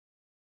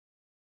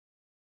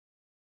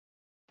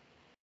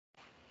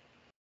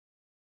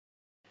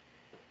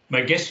My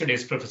guest today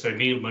is Professor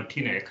Emil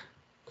Martinec,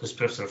 who's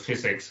professor of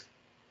physics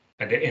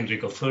at the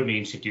Enrico Fermi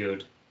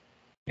Institute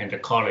and the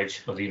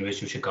College of the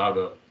University of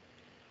Chicago.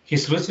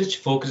 His research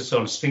focuses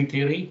on string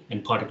theory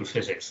and particle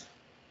physics.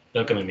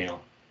 Welcome,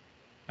 Emil.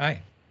 Hi.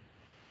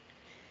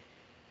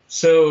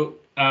 So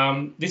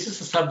this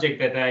is a subject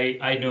that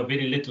I know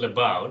very little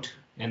about,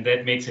 and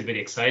that makes it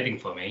very exciting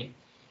for me.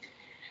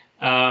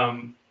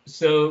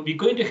 So we're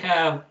going to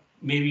have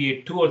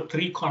maybe 2 or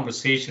 3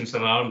 conversations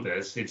around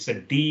this. It's a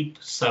deep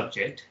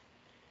subject.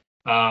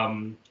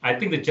 I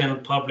think the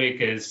general public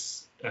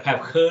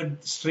have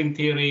heard string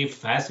theory,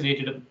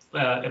 fascinated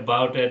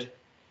about it,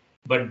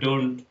 but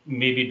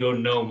maybe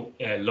don't know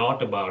a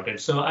lot about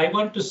it. So I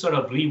want to sort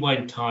of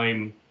rewind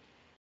time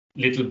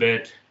a little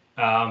bit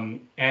and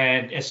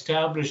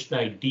establish the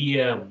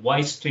idea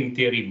why string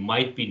theory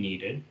might be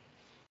needed.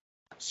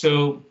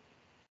 So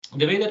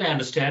the way that I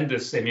understand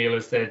this, Emil,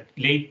 is that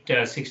late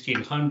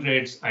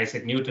 1600s,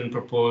 Isaac Newton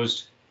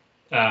proposed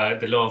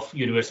the law of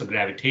universal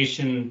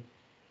gravitation.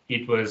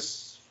 It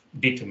was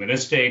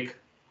deterministic.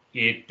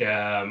 It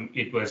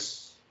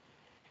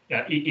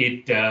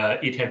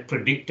had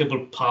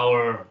predictable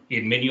power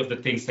in many of the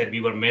things that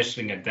we were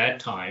measuring at that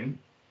time,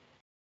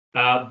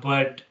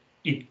 but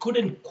it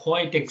couldn't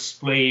quite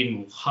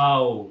explain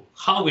how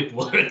it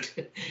worked.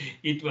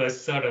 It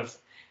was sort of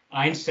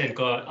Einstein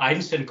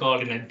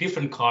called in a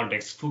different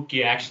context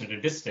spooky action at a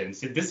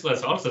distance. This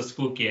was also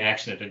spooky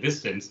action at a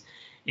distance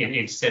in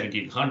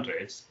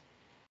 1700s.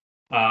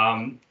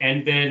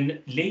 And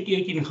then late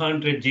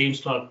 1800, James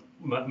Clerk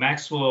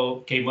Maxwell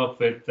came up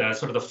with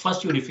sort of the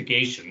first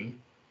unification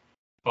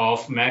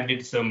of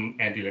magnetism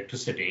and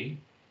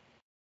electricity.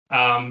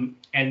 And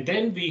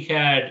then we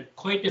had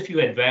quite a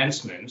few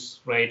advancements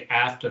right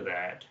after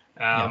that.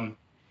 And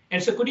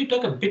so could you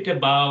talk a bit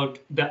about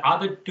the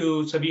other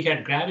 2? So we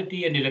had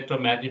gravity and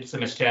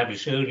electromagnetism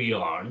established early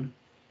on.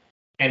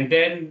 And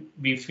then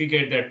we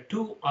figured there are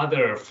 2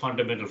 other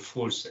fundamental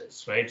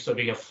forces, right? So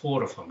we have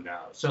 4 of them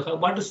now. So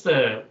what is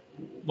the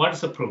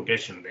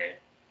progression there?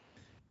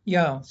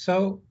 Yeah.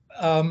 So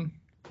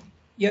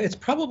it's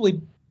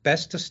probably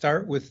best to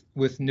start with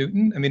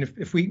Newton. I mean,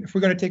 if we're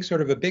going to take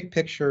sort of a big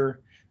picture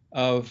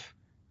of,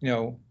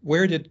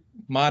 where did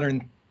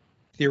modern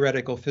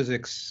theoretical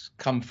physics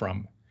come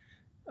from?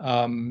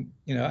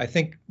 I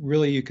think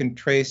really you can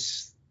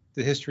trace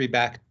the history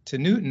back to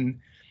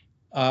Newton.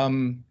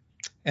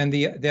 And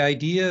the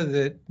idea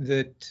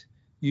that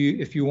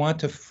if you want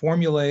to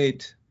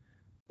formulate,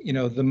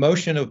 the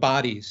motion of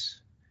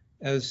bodies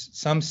as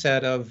some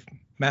set of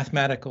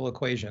mathematical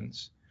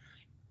equations,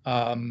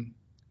 first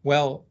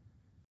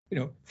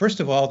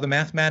of all, the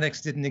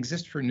mathematics didn't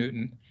exist for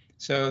Newton.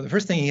 So the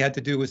first thing he had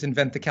to do was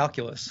invent the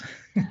calculus.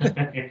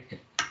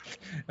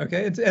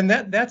 Okay, and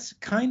that's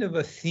kind of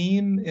a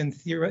theme in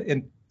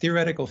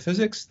theoretical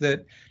physics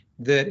that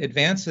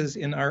advances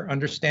in our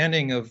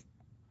understanding of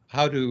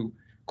how to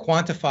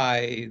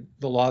quantify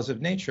the laws of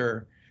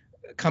nature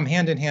come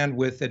hand in hand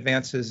with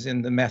advances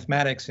in the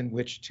mathematics in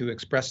which to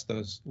express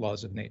those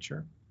laws of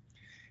nature.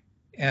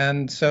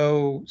 And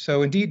so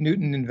indeed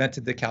Newton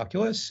invented the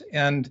calculus,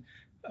 and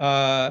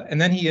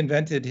then he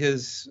invented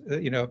his,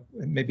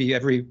 maybe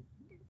every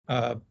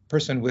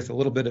person with a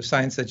little bit of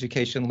science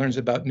education learns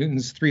about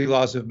Newton's 3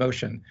 laws of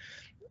motion,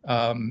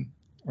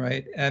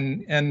 right?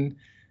 And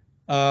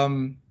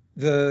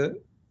the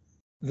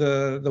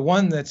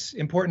one that's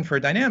important for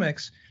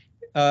dynamics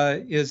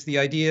is the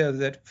idea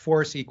that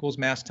force equals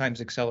mass times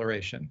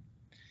acceleration,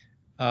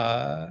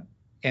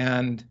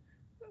 and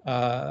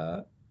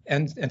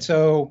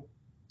so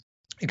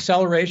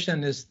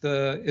acceleration is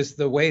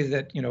the way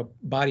that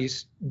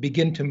bodies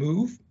begin to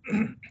move.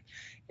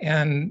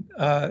 And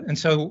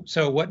so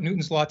what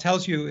Newton's law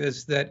tells you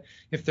is that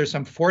if there's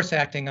some force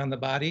acting on the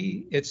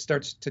body, it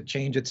starts to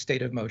change its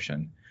state of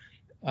motion.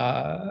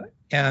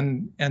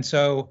 And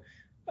so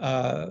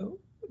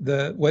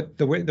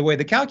the way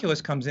the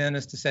calculus comes in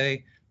is to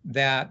say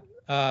that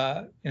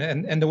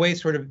and the way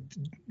sort of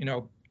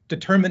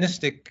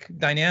deterministic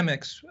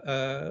dynamics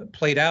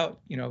played out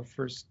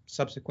for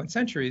subsequent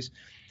centuries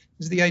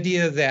is the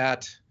idea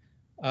that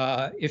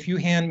if you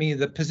hand me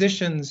the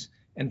positions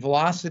and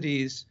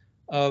velocities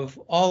of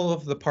all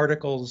of the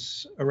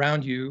particles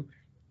around you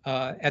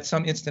at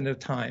some instant of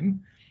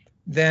time,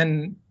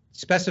 then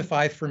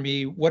specify for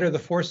me what are the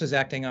forces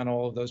acting on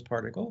all of those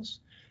particles.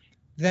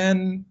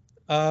 Then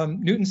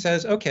Newton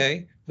says,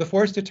 okay, the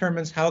force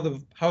determines how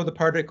the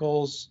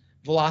particles'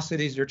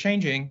 velocities are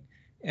changing,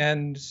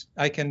 and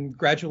I can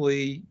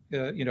gradually,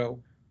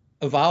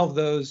 evolve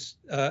those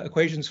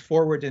equations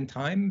forward in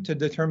time to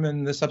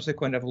determine the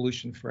subsequent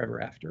evolution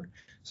forever after.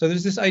 So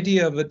there's this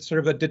idea of a sort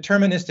of a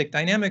deterministic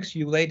dynamics.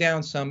 You lay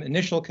down some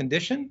initial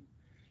condition.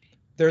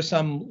 There's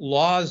some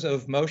laws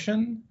of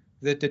motion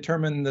that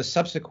determine the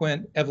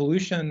subsequent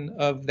evolution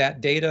of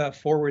that data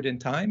forward in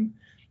time.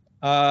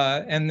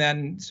 And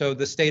then, so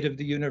the state of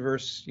the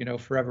universe,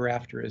 forever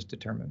after is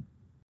determined.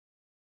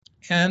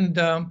 And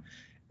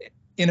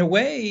in a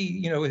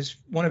way,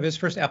 one of his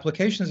first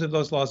applications of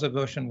those laws of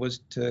motion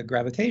was to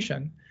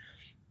gravitation.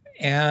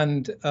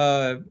 And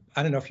I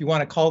don't know if you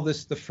want to call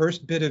this the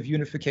first bit of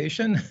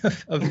unification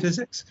of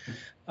physics,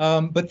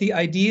 but the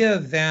idea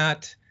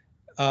that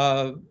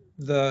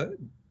the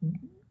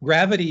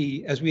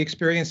gravity as we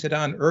experience it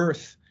on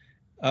Earth,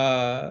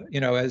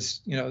 as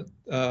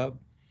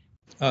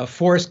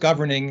force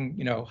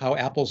governing, how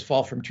apples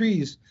fall from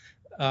trees,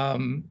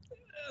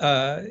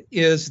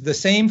 is the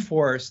same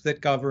force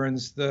that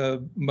governs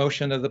the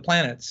motion of the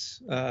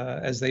planets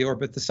as they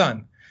orbit the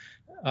sun.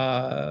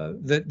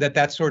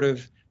 That's sort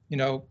of,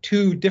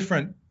 two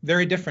different,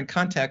 very different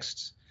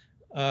contexts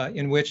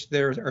in which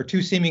there are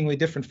two seemingly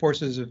different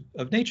forces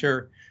of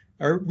nature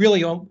are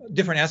really all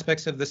different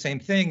aspects of the same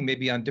thing,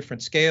 maybe on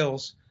different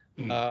scales,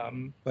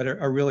 but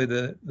are really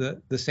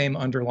the same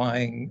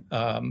underlying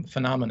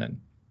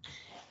phenomenon.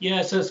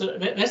 Yeah, so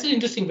that's an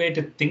interesting way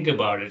to think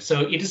about it.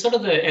 So it is sort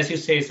of as you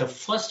say, it's a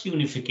first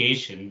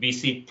unification. We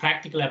see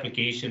practical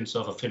applications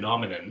of a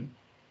phenomenon,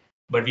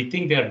 but we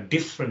think they are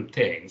different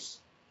things.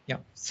 Yeah.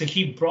 So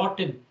he brought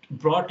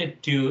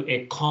it to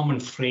a common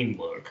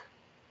framework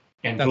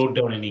and wrote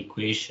down an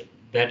equation.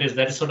 That is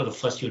sort of the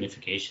first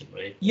unification,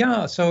 right?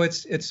 Yeah. So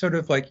it's sort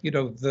of like,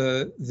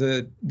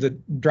 the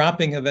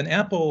dropping of an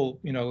apple,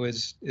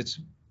 it's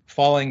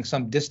falling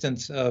some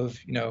distance of,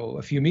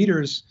 a few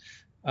meters,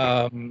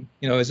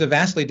 is a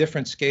vastly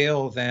different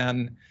scale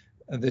than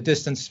the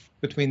distance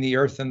between the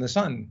Earth and the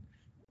Sun,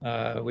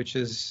 which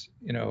is,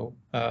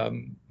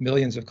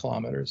 millions of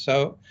kilometers.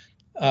 So,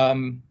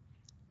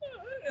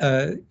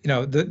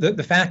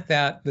 the fact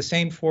that the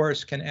same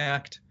force can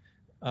act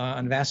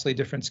on vastly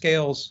different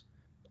scales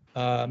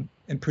and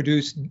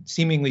produce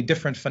seemingly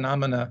different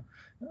phenomena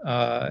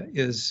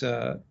is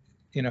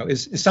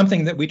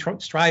something that we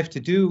strive to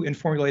do in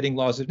formulating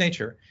laws of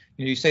nature.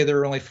 You say there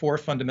are only 4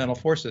 fundamental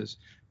forces.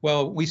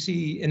 Well, we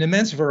see an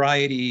immense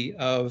variety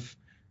of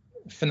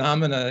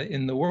phenomena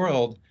in the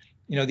world.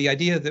 The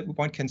idea that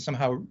one can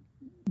somehow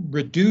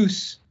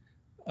reduce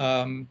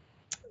the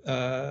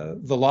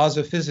laws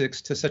of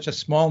physics to such a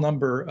small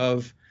number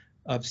of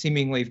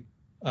seemingly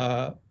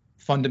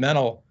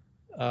fundamental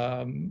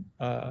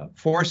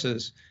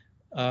forces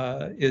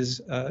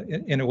is,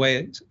 in a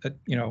way,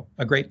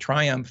 a great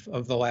triumph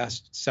of the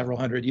last several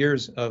hundred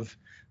years of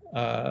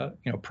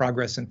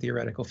progress in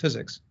theoretical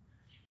physics.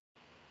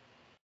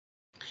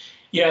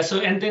 Yeah. So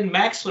and then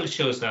Maxwell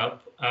shows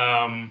up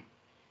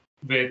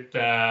with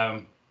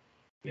another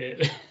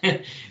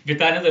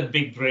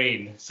big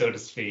brain, so to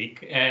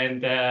speak,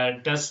 and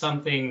does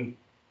something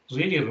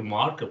really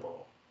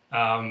remarkable,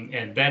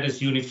 and that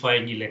is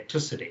unifying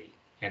electricity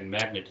and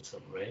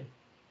magnetism, right?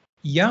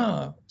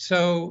 Yeah.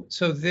 So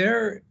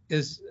there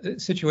is a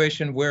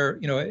situation where,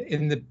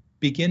 in the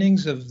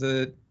beginnings of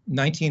the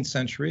 19th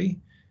century,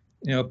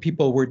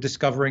 people were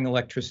discovering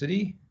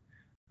electricity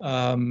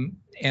and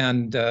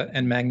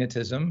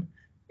magnetism,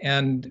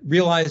 and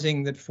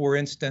realizing that, for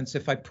instance,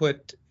 if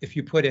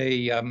you put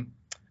a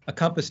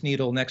compass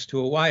needle next to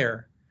a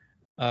wire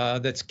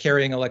that's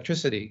carrying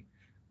electricity,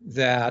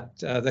 that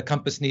the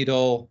compass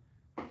needle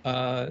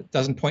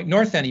doesn't point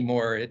north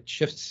anymore. It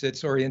shifts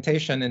its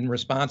orientation in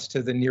response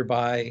to the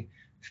nearby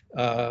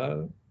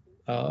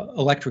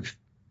electric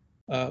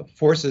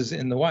forces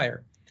in the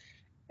wire.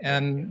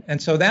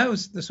 And so that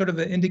was the sort of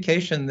an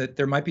indication that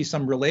there might be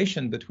some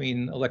relation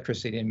between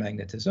electricity and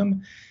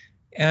magnetism.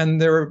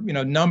 And there were,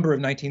 a number of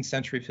 19th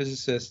century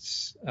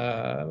physicists,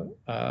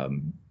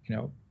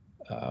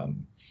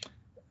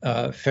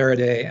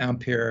 Faraday,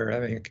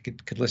 Ampere, I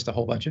could list a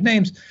whole bunch of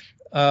names,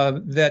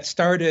 that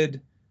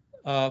started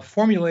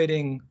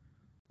formulating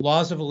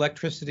laws of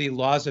electricity,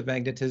 laws of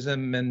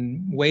magnetism,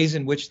 and ways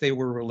in which they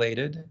were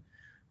related.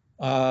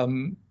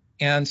 And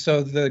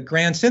so the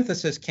grand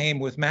synthesis came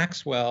with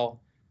Maxwell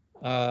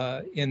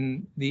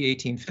in the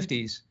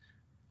 1850s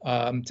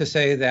to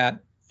say that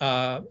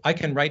I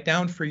can write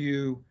down for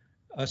you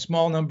a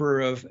small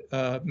number of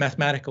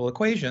mathematical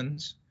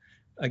equations,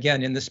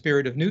 again, in the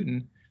spirit of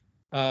Newton.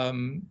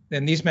 And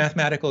these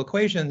mathematical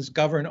equations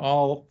govern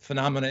all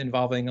phenomena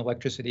involving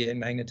electricity and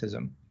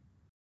magnetism.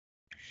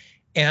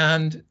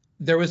 And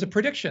there was a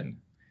prediction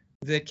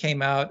that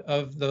came out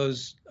of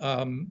those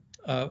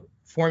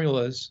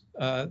formulas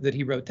that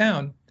he wrote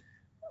down,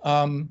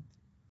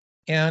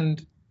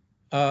 and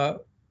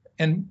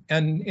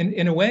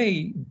in a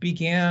way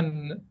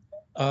began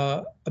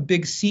a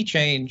big sea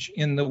change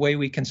in the way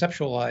we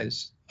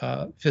conceptualize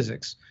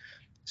physics.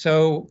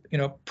 So,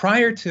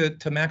 prior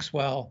to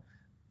Maxwell,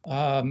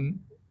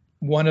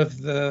 one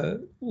of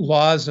the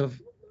laws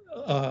of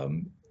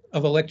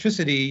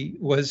electricity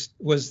was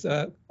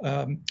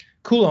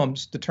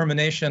Coulomb's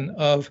determination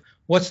of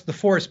what's the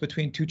force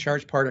between two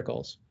charged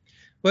particles.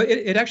 Well,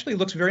 it actually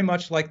looks very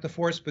much like the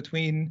force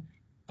between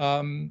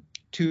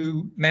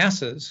two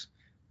masses,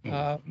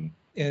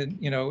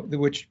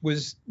 which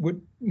was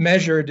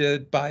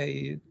measured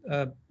by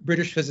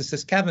British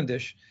physicist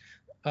Cavendish,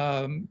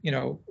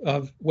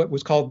 of what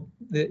was called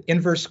the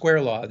inverse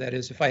square law. That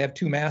is, if I have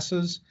two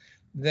masses,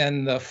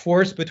 then the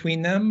force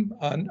between them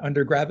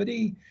under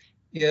gravity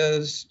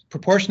is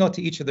proportional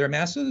to each of their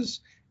masses,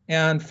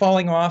 and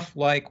falling off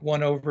like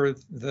 1 over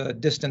the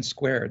distance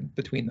squared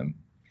between them.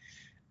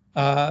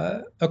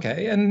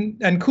 Okay,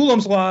 and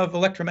Coulomb's law of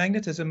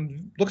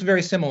electromagnetism looks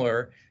very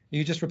similar.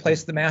 You just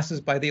replace the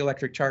masses by the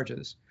electric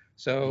charges.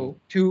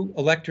 So 2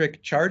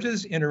 electric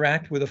charges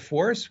interact with a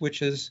force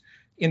which is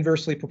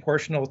inversely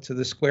proportional to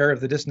the square of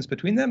the distance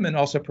between them, and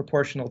also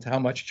proportional to how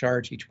much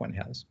charge each one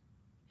has.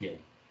 Yeah.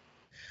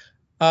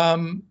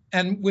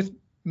 And with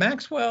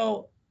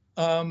Maxwell,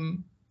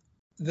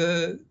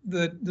 the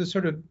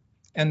sort of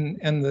and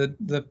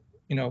the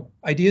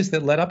ideas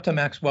that led up to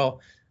Maxwell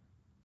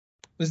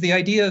was the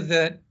idea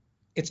that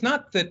it's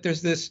not that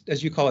there's this,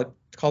 as you call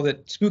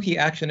it spooky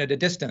action at a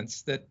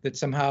distance, that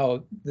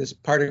somehow this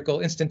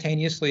particle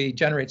instantaneously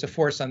generates a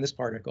force on this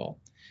particle.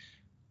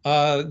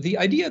 The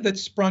idea that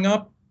sprung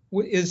up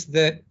is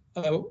that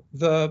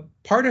the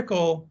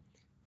particle,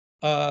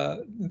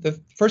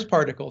 the first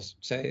particle,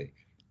 say,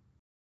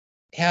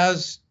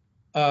 has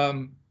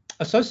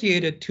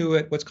associated to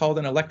it what's called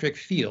an electric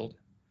field,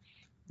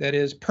 that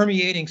is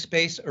permeating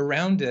space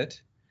around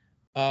it,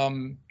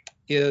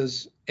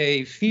 is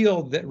a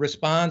field that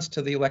responds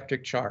to the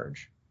electric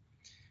charge.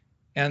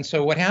 And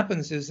so what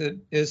happens is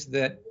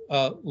that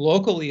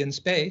locally in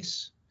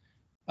space,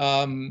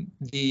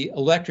 the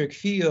electric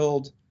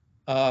field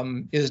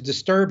is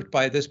disturbed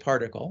by this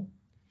particle,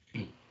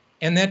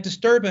 and that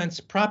disturbance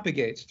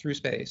propagates through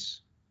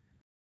space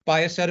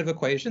by a set of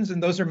equations,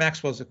 and those are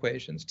Maxwell's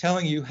equations,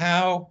 telling you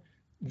how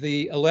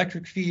the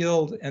electric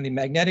field and the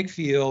magnetic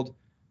field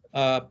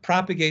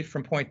propagate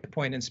from point to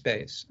point in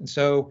space. And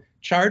so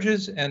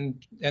charges and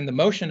the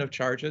motion of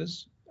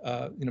charges,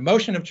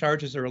 motion of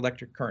charges are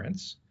electric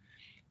currents.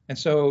 And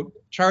so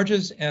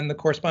charges and the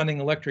corresponding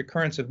electric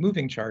currents of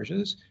moving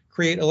charges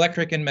create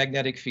electric and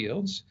magnetic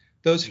fields.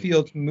 Those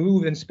fields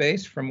move in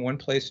space from one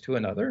place to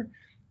another.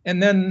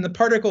 And then the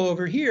particle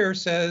over here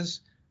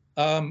says,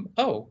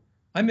 oh,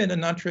 I'm in a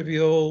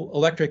non-trivial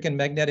electric and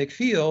magnetic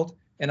field,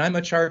 and I'm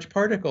a charged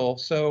particle,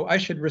 so I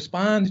should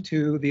respond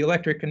to the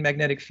electric and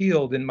magnetic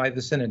field in my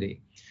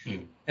vicinity.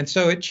 And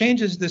so it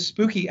changes this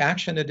spooky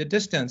action at a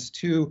distance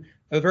to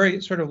a very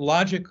sort of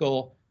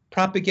logical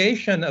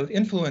propagation of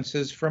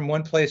influences from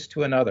one place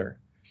to another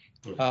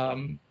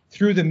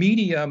through the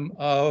medium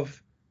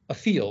of a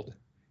field,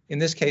 in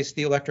this case,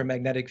 the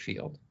electromagnetic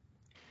field.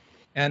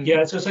 And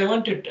yeah, so I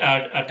want to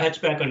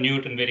touch back on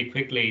Newton very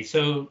quickly.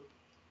 So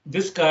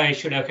this guy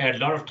should have had a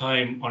lot of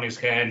time on his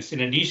hands.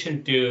 In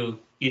addition to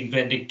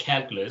inventing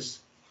calculus,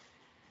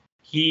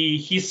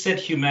 he set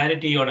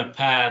humanity on a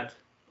path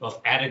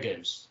of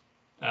arrogance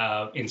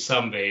in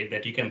some way,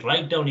 that you can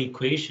write down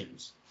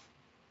equations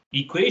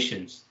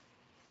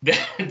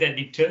that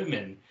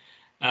determine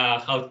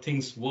how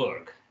things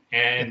work,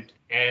 and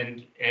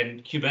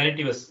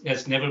humanity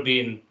has never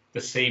been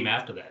the same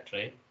after that,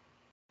 right?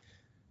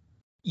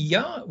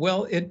 Yeah,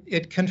 well,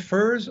 it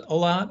confers a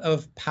lot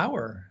of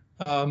power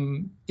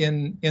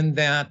in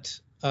that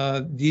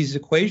these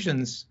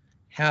equations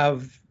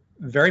have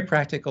very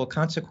practical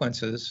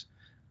consequences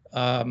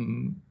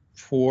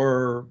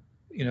for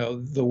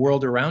the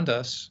world around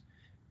us,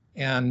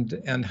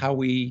 and how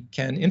we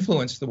can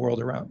influence the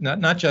world around,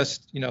 not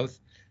just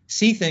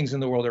see things in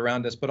the world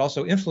around us, but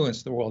also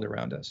influence the world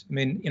around us. I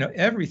mean,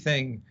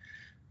 everything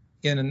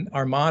in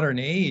our modern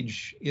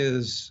age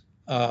is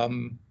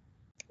not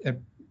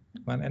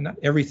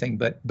everything,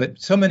 but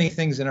so many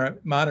things in our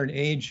modern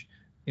age,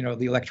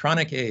 the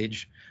electronic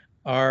age,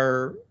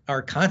 are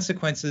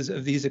consequences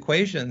of these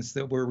equations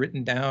that were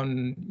written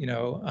down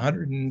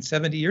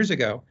 170 years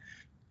ago.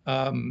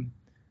 And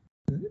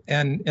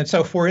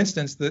so, for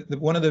instance,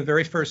 one of the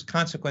very first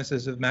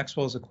consequences of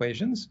Maxwell's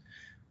equations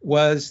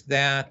was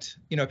that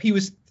he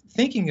was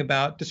thinking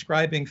about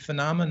describing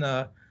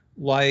phenomena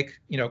like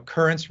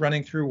currents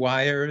running through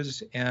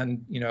wires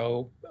and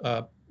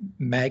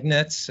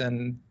magnets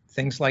and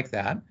things like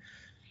that.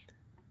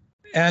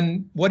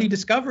 And what he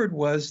discovered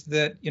was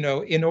that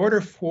in order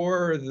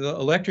for the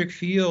electric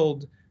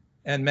field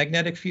and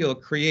magnetic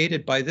field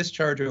created by this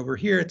charge over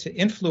here to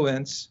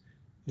influence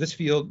this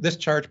field, this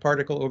charged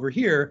particle over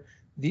here,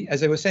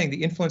 as I was saying,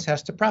 the influence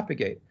has to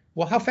propagate.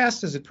 Well, how fast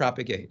does it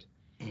propagate?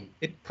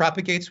 It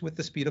propagates with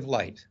the speed of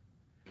light.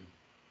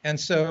 And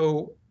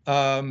so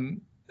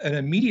an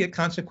immediate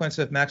consequence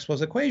of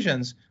Maxwell's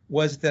equations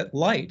was that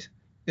light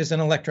is an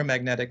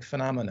electromagnetic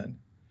phenomenon,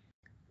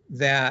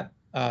 that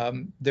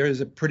there is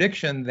a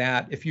prediction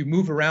that if you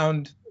move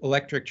around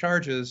electric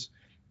charges,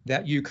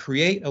 that you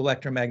create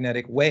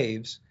electromagnetic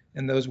waves,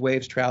 and those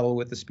waves travel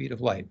with the speed of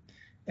light.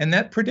 And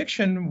that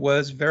prediction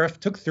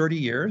took 30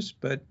 years,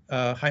 but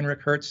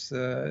Heinrich Hertz,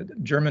 the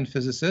German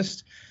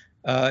physicist,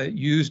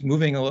 used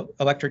moving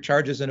electric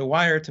charges in a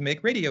wire to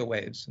make radio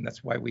waves, and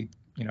that's why we,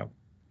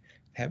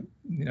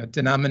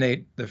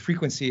 denominate the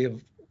frequency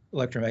of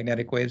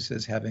electromagnetic waves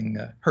as having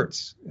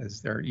hertz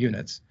as their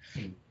units.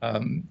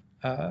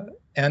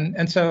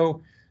 And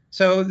so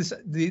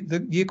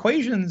the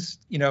equations,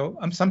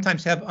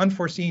 sometimes have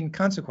unforeseen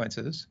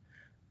consequences,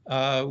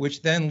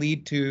 which then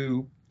lead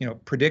to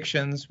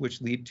predictions,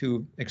 which lead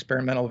to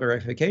experimental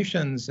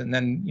verifications, and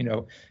then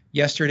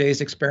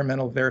yesterday's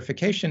experimental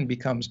verification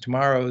becomes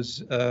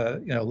tomorrow's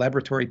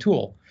laboratory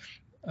tool.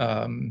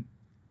 And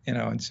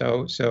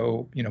so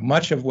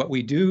much of what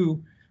we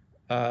do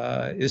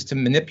is to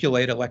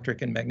manipulate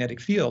electric and magnetic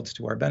fields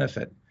to our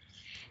benefit.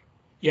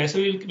 Yeah, so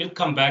we'll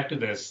come back to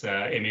this,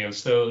 Emil.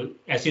 So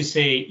as you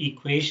say,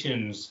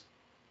 equations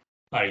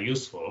are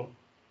useful.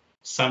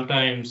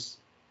 Sometimes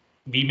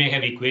we may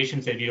have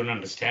equations that we don't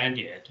understand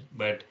yet,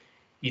 but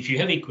if you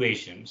have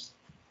equations,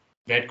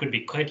 that could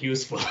be quite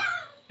useful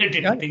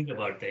to think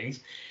about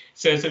things.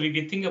 So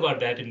we think about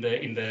that in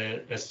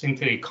the string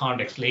theory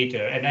context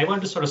later. And I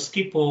want to sort of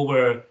skip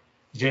over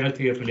general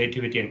theory of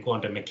relativity and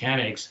quantum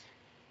mechanics.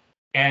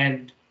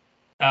 And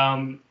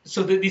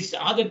so these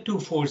other two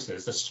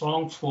forces, the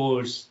strong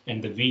force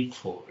and the weak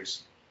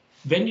force,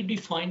 when did we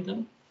find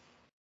them?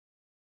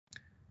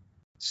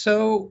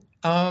 So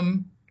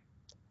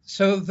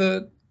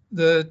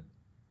the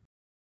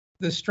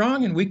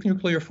strong and weak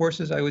nuclear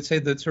forces, I would say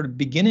the sort of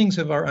beginnings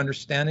of our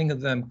understanding of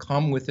them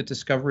come with the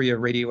discovery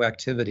of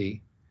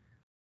radioactivity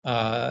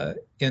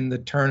in the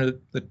turn of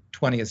the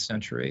 20th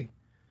century.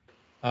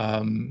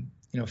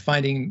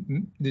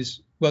 Finding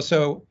this, well,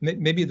 so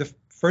maybe the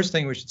first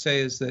thing we should say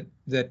is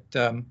that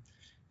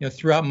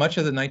throughout much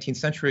of the 19th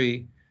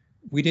century,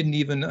 we didn't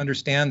even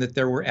understand that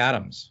there were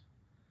atoms.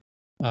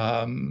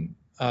 The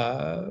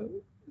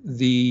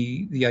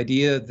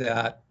idea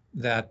that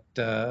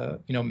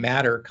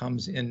matter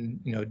comes in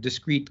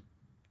discrete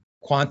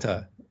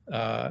quanta,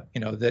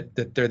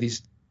 that there are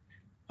these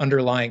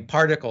underlying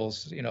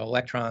particles,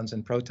 electrons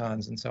and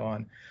protons and so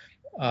on,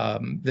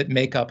 that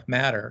make up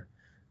matter,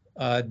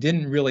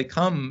 didn't really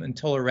come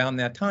until around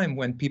that time,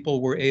 when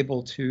people were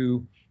able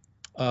to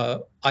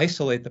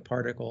isolate the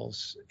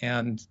particles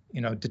and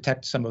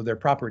detect some of their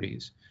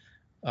properties.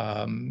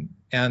 And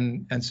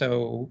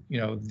so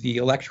the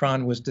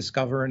electron was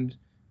discovered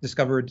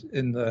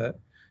in the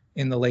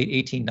late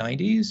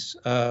 1890s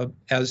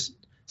as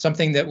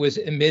something that was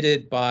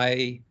emitted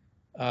by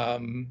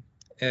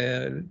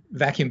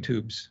vacuum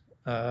tubes,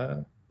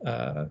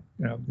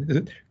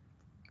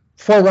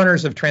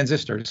 forerunners of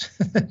transistors.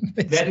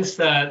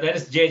 That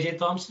is J.J.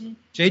 Thomson?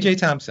 J.J.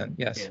 Thomson,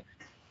 yes.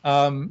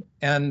 Yeah.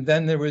 And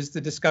then there was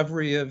the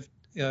discovery of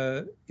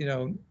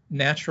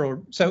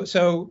natural.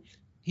 So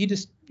he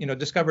just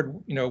discovered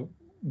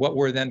what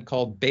were then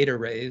called beta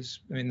rays.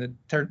 I mean, the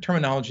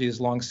terminology is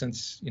long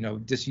since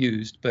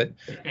disused, but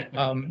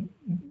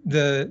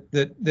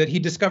that he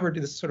discovered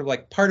this sort of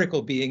like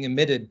particle being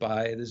emitted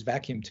by this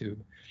vacuum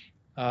tube,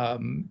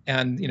 and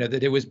that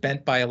it was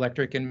bent by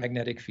electric and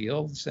magnetic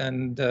fields,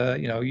 and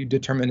you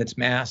determine its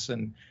mass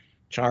and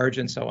charge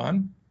and so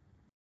on.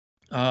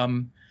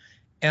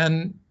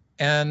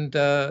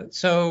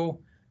 So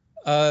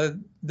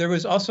there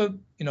was also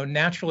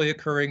naturally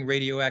occurring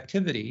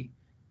radioactivity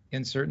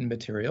in certain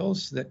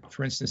materials. That,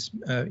 for instance,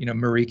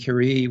 Marie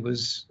Curie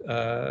was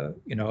the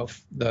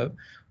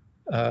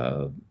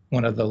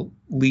one of the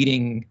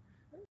leading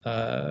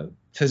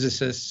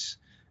physicists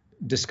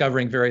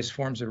discovering various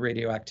forms of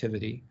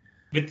radioactivity.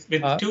 With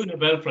 2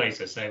 Nobel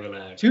Prizes, I will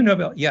add. 2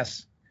 Nobel,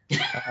 yes.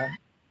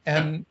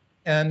 And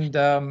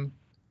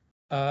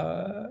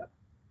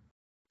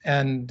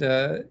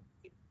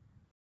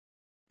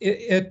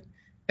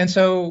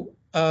so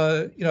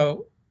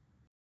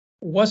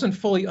wasn't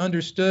fully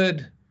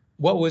understood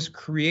what was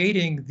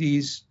creating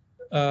these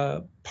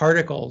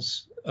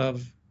particles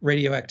of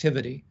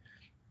radioactivity.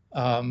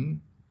 And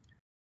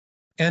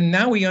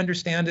now we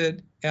understand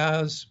it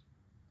as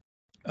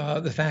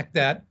the fact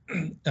that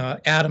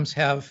atoms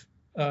have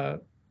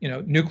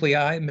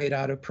nuclei made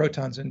out of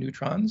protons and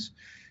neutrons.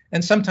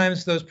 And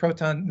sometimes those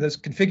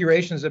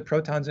configurations of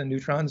protons and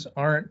neutrons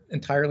aren't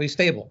entirely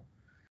stable.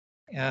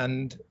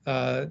 And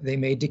they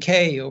may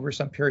decay over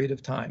some period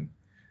of time.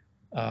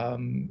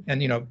 And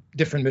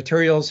different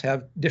materials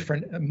have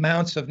different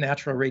amounts of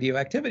natural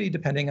radioactivity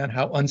depending on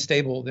how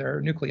unstable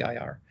their nuclei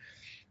are.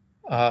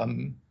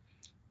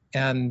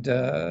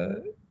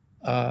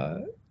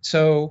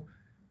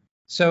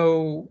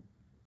 So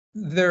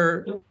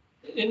there.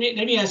 Let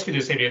me ask you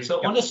this, Adrian.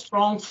 So on the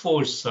strong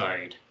force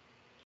side,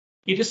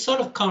 it is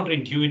sort of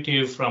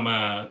counterintuitive from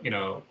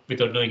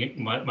without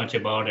knowing much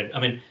about it.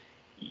 I mean,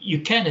 you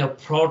can't have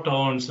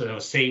protons of the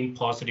same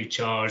positive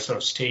charge sort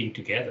of staying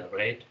together,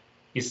 right?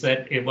 Was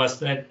that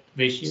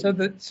the issue?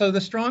 So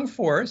the strong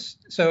force.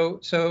 So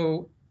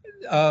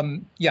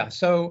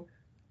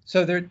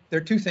there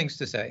are 2 things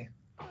to say.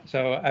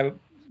 So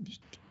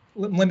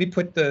let me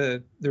put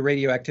the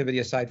radioactivity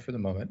aside for the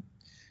moment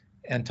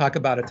and talk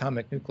about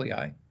atomic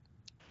nuclei.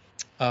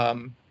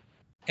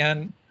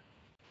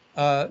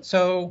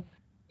 So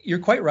you're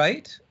quite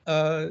right.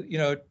 One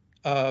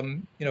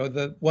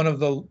of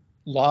the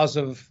laws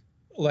of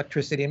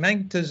electricity and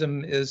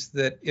magnetism is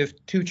that if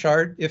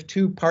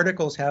 2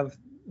 particles have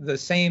the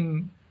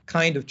same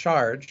kind of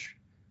charge,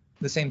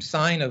 the same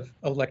sign of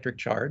electric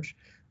charge,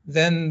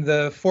 then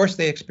the force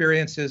they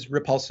experience is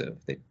repulsive.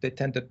 They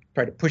tend to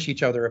try to push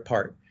each other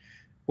apart.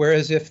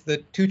 Whereas if the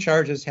two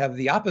charges have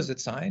the opposite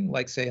sign,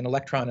 like say an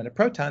electron and a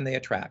proton, they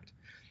attract.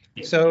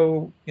 Yeah.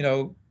 So,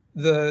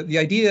 the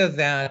idea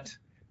that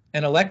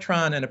an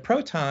electron and a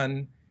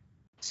proton,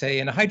 say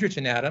in a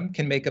hydrogen atom,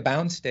 can make a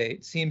bound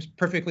state seems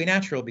perfectly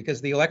natural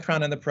because the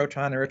electron and the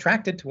proton are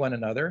attracted to one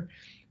another.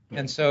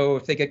 And so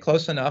if they get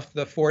close enough,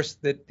 the force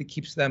that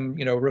keeps them,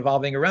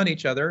 revolving around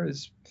each other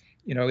is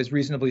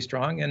reasonably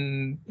strong,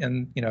 and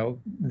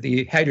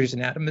the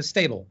hydrogen atom is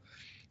stable.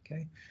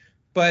 Okay.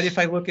 But if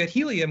I look at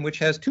helium, which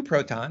has two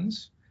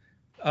protons,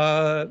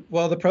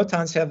 well, the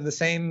protons have the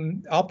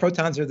same, all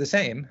protons are the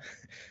same.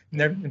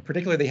 And in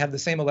particular, they have the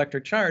same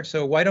electric charge.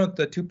 So why don't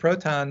the two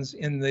protons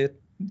in the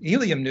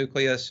helium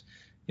nucleus,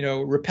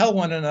 repel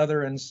one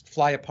another and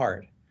fly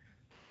apart?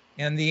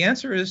 And the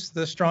answer is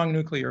the strong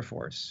nuclear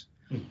force.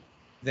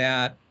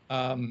 That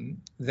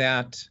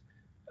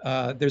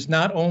there's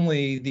not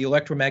only the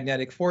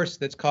electromagnetic force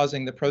that's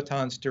causing the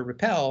protons to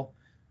repel,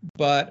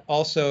 but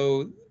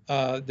also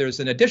there's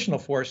an additional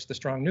force, the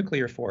strong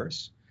nuclear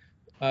force,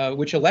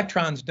 which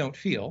electrons don't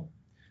feel,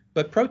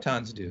 but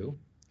protons do,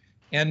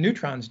 and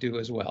neutrons do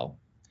as well.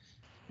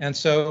 And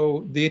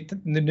so the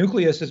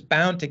nucleus is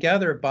bound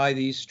together by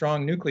these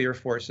strong nuclear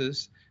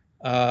forces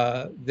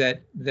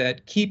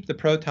that keep the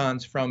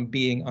protons from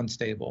being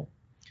unstable.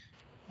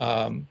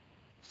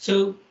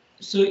 So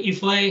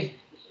if I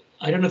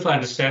don't know if I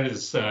understand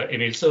this,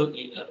 Emil. So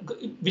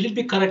will it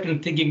be correct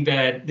in thinking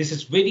that this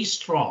is very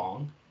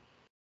strong,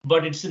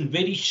 but it's in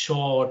very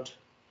short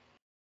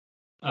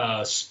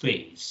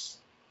space?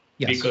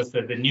 Yes. Because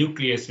the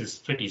nucleus is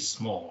pretty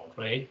small,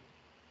 right?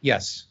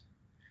 Yes.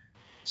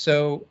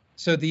 So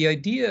the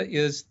idea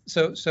is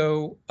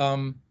the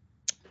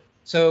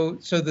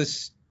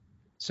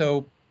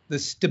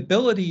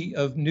stability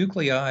of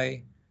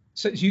nuclei.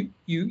 So if you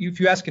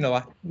ask,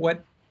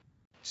 what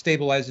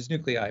stabilizes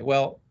nuclei?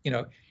 Well,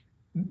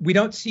 we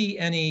don't see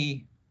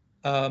any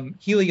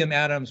helium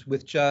atoms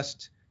with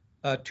just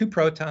two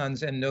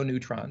protons and no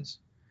neutrons.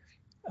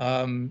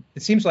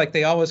 It seems like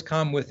they always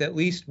come with at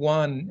least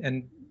one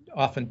and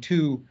often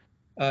two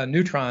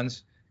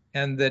neutrons,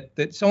 and that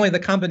it's only the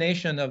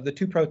combination of the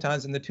two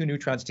protons and the two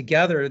neutrons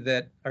together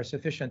that are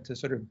sufficient to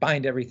sort of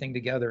bind everything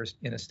together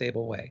in a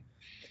stable way.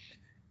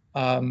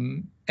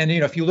 And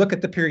if you look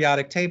at the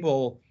periodic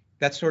table,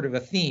 that's sort of a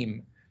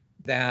theme,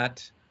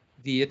 that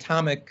the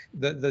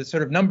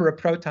sort of number of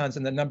protons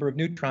and the number of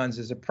neutrons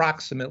is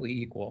approximately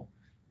equal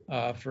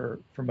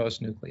for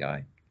most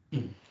nuclei.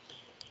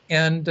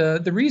 And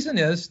the reason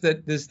is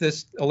that there's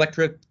this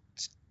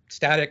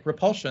electrostatic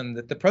repulsion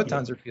that the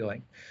protons are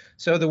feeling.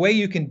 So the way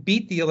you can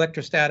beat the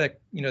electrostatic,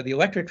 the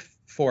electric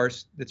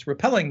force that's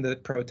repelling the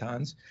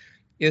protons,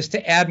 is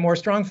to add more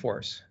strong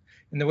force.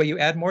 And the way you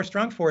add more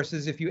strong force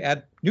is if you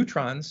add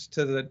neutrons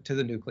to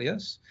the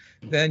nucleus,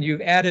 then you've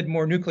added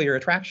more nuclear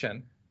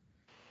attraction,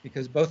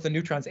 because both the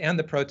neutrons and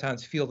the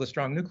protons feel the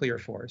strong nuclear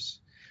force.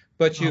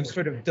 But you've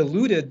sort of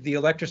diluted the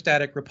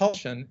electrostatic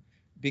repulsion,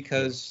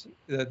 because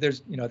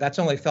that's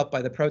only felt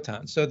by the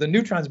protons. So the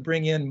neutrons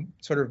bring in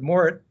sort of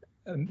more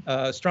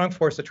strong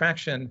force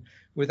attraction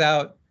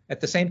without at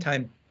the same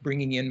time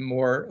bringing in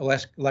more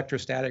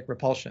electrostatic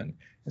repulsion.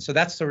 And so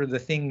that's sort of the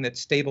thing that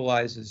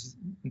stabilizes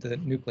the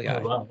nuclei.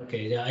 Oh, wow.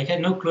 Okay. Yeah, I had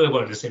no clue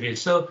about this.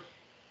 So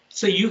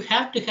you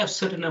have to have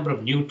certain number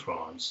of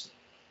neutrons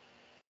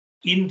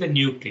in the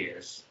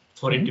nucleus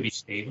for it to be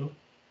stable.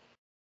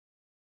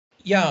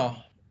 Yeah.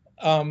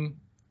 And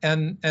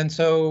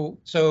so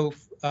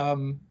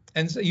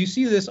you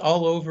see this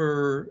all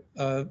over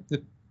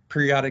the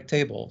periodic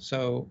table.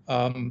 So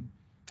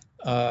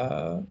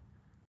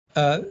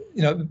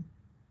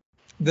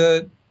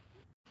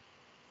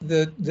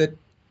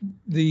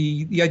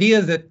the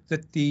idea that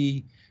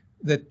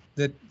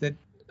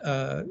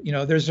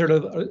there's sort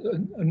of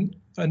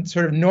a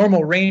sort of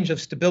normal range of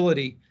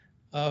stability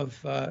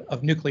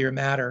of nuclear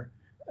matter,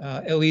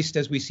 at least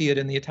as we see it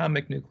in the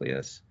atomic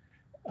nucleus,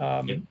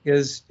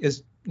 is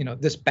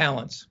this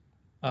balance.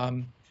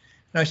 And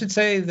I should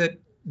say that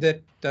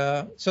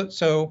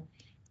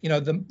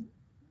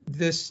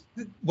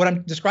what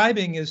I'm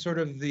describing is sort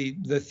of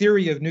the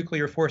theory of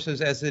nuclear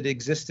forces as it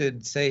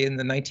existed, say, in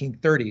the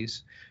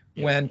 1930s,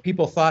 when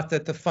people thought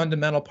that the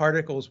fundamental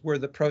particles were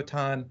the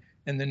proton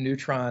and the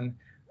neutron,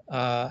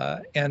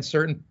 and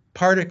certain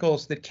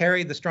particles that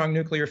carried the strong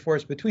nuclear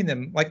force between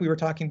them, like we were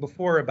talking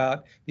before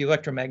about the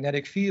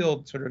electromagnetic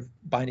field sort of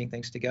binding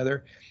things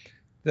together.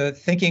 The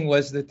thinking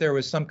was that there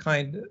was some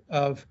kind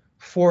of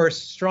force,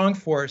 strong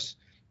force.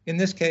 In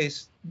this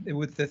case,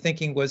 the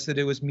thinking was that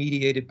it was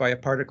mediated by a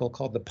particle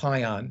called the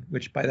pion,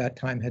 which by that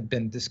time had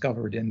been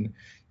discovered in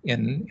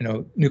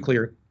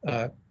nuclear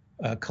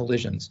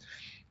collisions.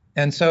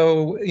 And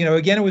so,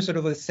 again, it was sort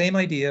of the same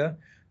idea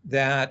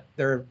that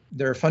there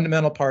are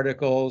fundamental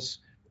particles,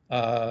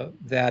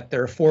 that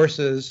there are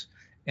forces,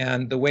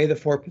 and the way the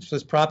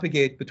forces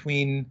propagate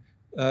between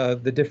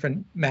the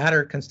different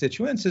matter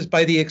constituents is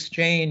by the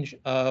exchange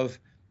of,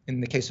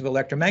 in the case of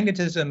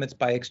electromagnetism, it's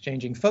by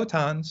exchanging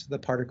photons, the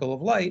particle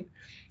of light,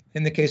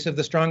 In the case of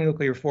the strong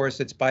nuclear force,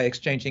 it's by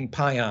exchanging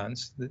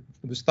pions. It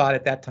was thought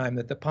at that time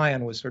that the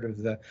pion was sort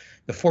of the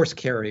force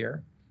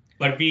carrier.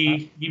 But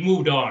we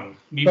moved on.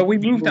 We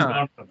moved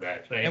on from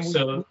that, right? And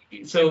so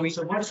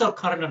what's our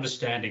current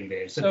understanding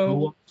there? Is it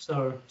gluons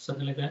or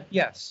something like that?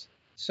 Yes.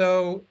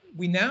 So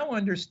we now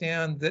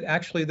understand that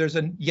actually there's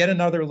yet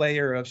another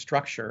layer of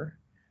structure,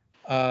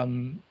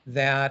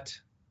 that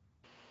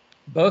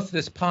both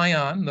this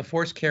pion, the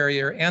force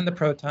carrier, and the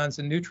protons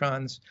and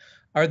neutrons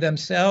are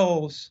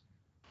themselves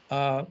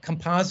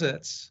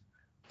composites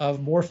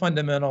of more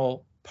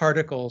fundamental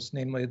particles,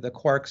 namely the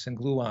quarks and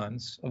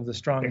gluons of the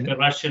strong.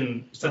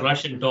 It's the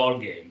Russian doll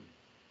game.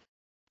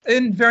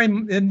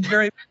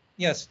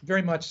 Yes,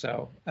 very much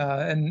so.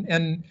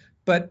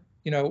 But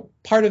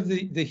part of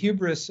the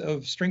hubris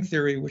of string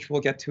theory, which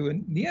we'll get to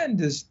in the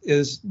end, is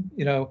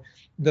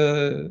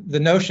the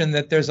notion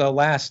that there's a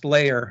last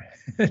layer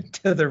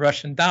to the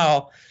Russian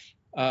doll.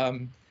 That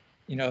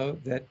you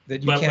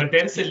can't. But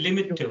there's a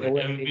limit to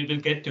it, and we will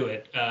get to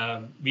it.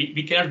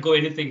 We cannot go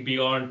anything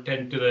beyond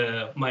 10 to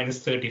the minus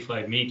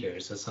 35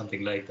 meters or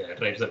something like that,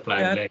 right? It's a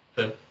flag length.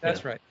 So,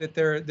 that's right. That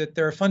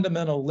there are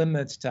fundamental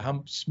limits to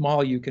how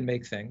small you can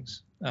make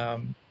things.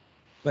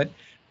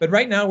 But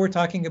right now we're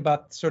talking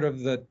about sort of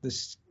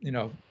the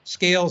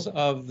scales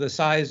of the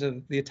size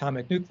of the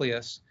atomic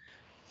nucleus.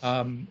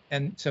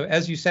 And so,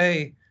 as you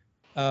say,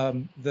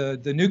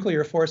 the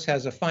nuclear force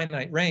has a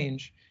finite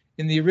range.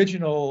 In the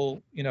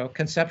original,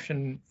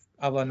 conception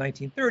of the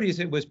 1930s,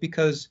 it was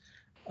because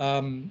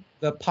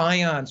the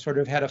pion sort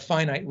of had a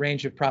finite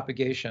range of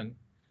propagation,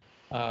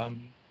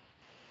 and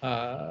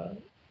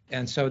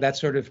so that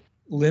sort of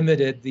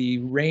limited the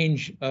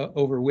range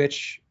over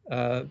which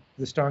the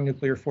strong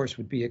nuclear force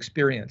would be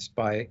experienced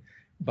by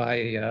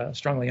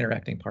strongly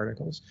interacting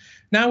particles.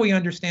 Now we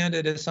understand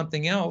it as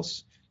something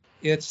else.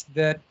 It's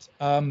that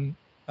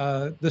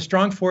the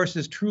strong force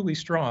is truly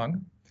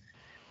strong,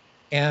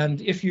 and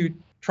if you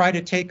try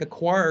to take a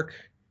quark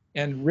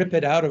and rip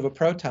it out of a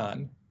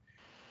proton,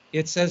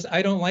 it says,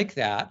 I don't like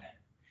that,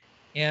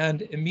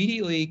 and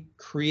immediately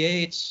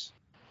creates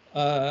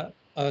a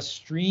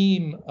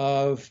stream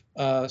of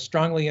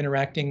strongly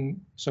interacting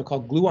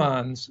so-called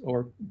gluons,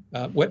 or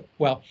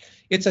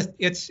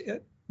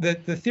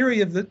the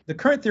theory of the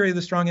current theory of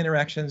the strong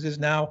interactions is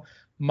now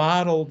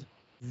modeled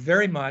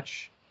very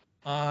much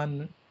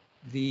on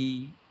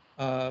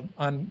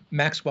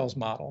Maxwell's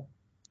model,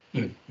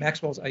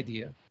 Maxwell's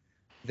idea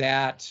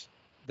that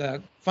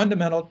the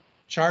fundamental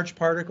charged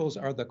particles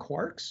are the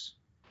quarks,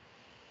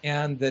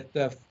 and that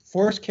the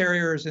force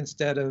carriers,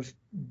 instead of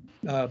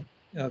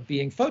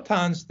being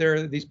photons,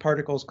 they're these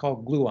particles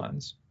called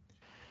gluons.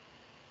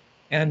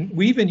 And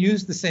we even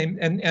use the same,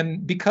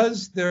 and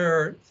because there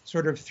are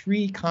sort of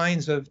three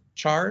kinds of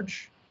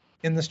charge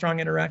in the strong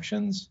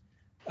interactions,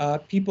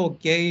 people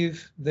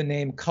gave the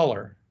name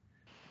color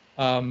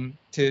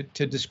to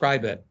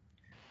describe it.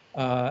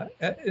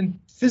 And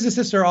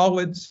physicists are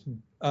always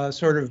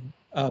sort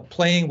of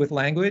playing with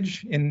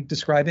language in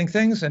describing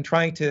things and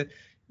trying to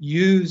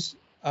use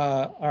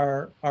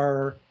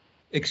our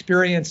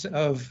experience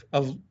of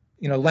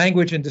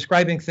language and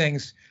describing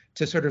things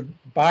to sort of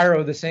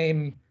borrow the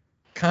same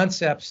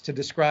concepts to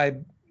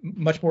describe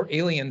much more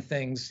alien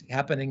things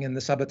happening in the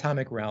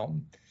subatomic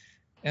realm.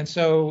 And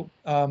so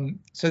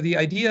the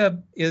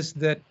idea is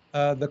that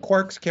the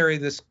quarks carry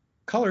this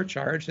color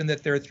charge, and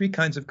that there are three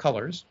kinds of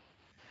colors.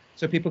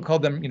 So people call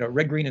them,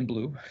 red, green, and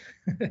blue,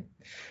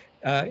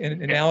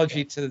 in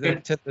analogy to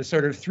the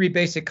sort of three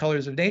basic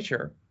colors of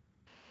nature.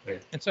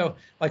 Right. And so,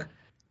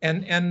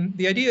 and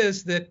the idea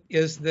is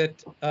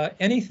that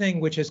anything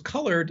which is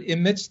colored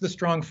emits the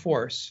strong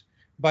force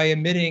by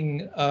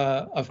emitting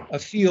a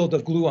field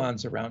of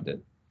gluons around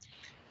it.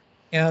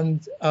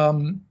 And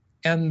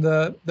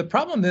the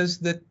problem is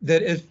that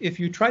if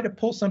you try to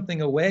pull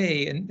something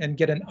away and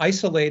get an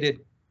isolated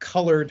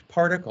colored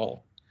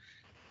particle,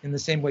 in the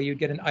same way you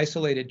get an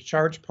isolated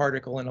charged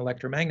particle in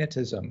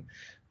electromagnetism,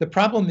 the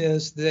problem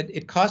is that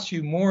it costs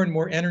you more and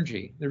more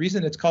energy. The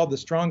reason it's called the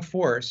strong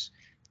force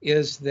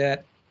is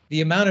that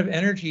the amount of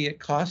energy it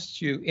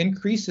costs you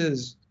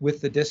increases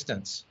with the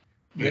distance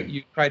that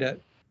you try to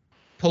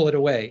pull it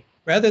away,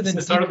 rather than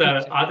it's sort of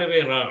the other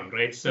way around,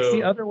 right? So it's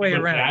the other way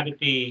around.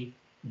 Gravity,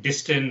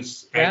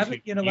 distance.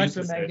 Gravity and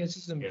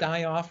electromagnetism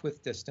die off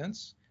with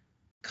distance.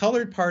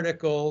 Colored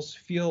particles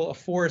feel a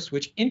force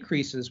which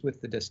increases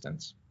with the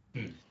distance.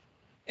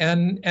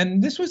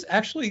 And this was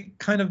actually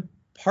kind of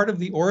part of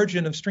the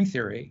origin of string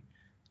theory,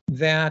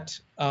 that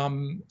what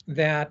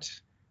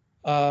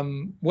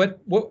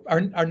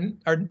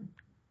our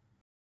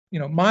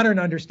modern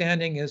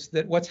understanding is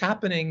that what's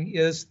happening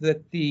is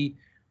that the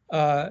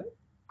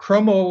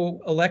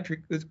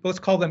chromoelectric, let's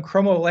call them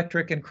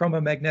chromoelectric and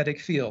chromomagnetic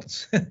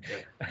fields,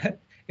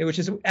 which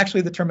is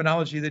actually the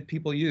terminology that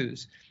people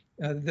use.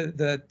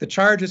 The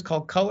charge is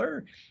called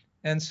color,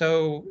 and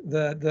so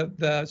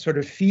the sort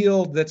of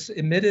field that's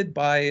emitted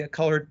by a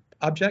colored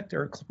object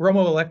are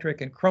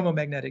chromoelectric and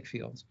chromomagnetic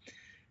fields.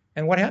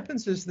 And what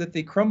happens is that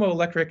the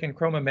chromoelectric and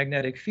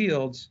chromomagnetic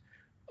fields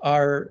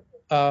are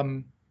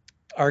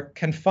are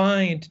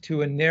confined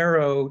to a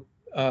narrow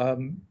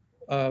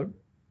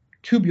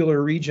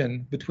tubular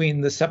region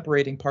between the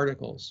separating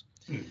particles.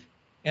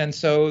 And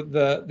so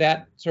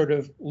that sort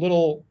of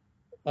little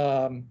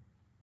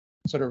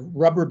sort of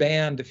rubber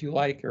band, if you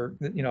like, or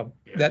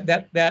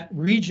that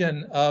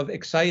region of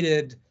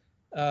excited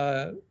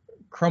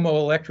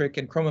chromoelectric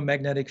and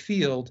chromomagnetic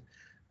field,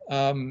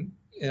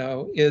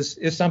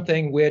 is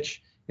something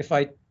which, if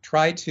I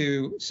try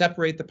to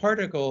separate the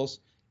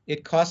particles,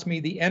 it costs me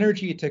the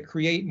energy to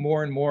create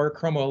more and more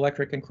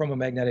chromoelectric and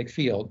chromomagnetic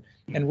field.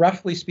 And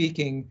roughly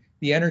speaking,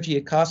 the energy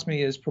it costs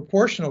me is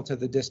proportional to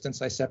the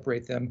distance I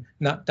separate them,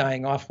 not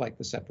dying off like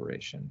the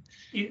separation.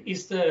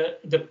 Is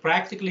the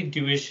practical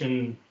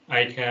intuition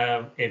I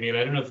have, Emil,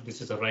 I don't know if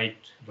this is the right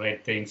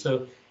thing.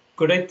 So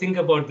could I think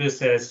about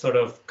this as sort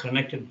of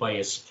connected by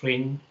a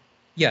spring?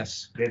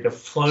 Yes. The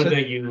further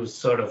you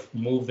sort of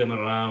move them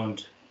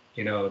around,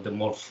 the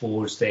more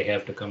force they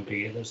have to come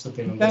together,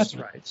 something like that. That's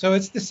right. So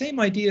it's the same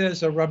idea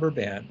as a rubber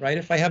band, right?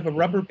 If I have a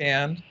rubber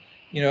band,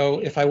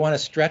 if I want to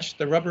stretch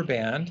the rubber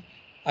band,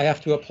 I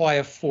have to apply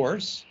a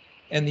force,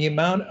 and the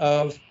amount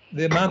of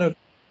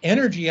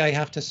energy I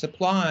have to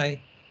supply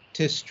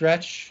to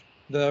stretch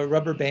the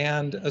rubber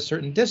band a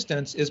certain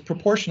distance is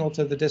proportional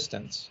to the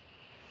distance.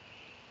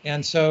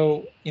 And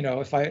so,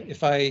 if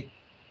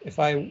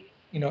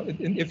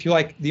you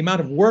like, the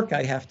amount of work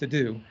I have to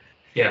do,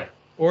 in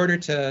order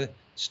to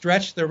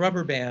stretch the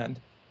rubber band,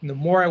 and the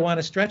more I want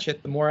to stretch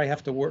it, the more I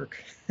have to work.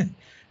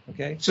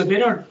 Okay. So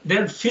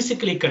they're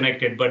physically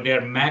connected, but they're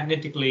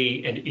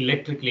magnetically and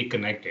electrically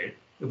connected.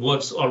 It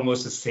works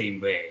almost the same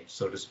way,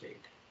 so to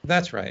speak.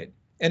 That's right.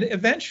 And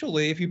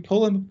eventually, if you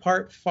pull them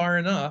apart far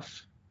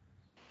enough,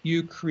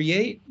 you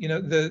create,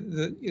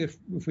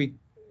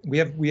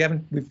 we've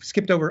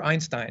skipped over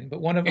Einstein,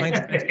 but one of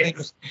Einstein's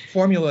famous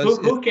formulas.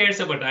 Who cares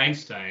about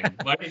Einstein?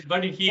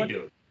 What did he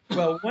do?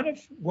 Well,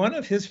 one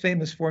of his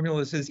famous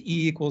formulas is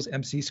E equals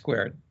mc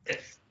squared.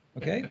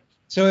 Okay.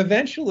 So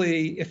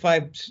eventually,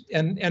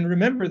 and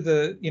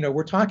remember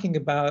we're talking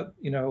about,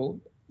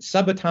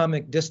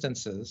 subatomic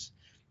distances,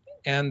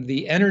 and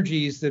the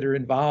energies that are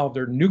involved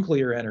are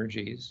nuclear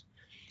energies.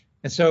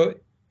 And so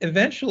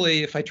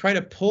eventually, if I try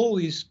to pull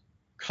these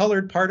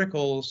colored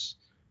particles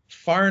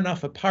far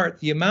enough apart,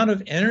 the amount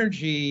of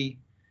energy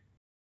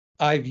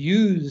I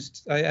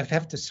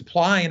have to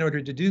supply in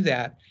order to do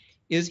that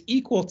is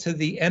equal to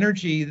the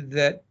energy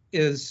that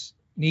is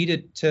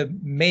needed to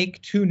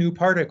make two new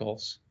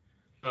particles.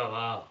 Oh,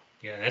 wow.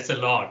 Yeah, that's a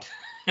lot.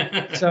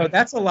 So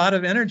that's a lot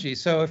of energy.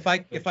 So what I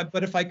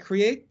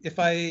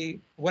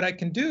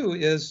can do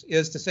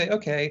is to say,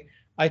 okay,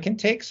 I can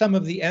take some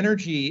of the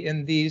energy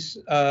in these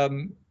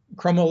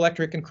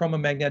chromoelectric and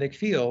chromomagnetic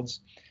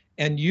fields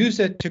and use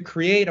it to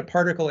create a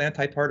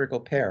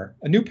particle-antiparticle pair,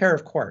 a new pair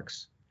of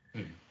quarks.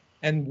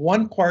 And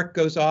one quark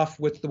goes off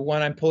with the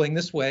one I'm pulling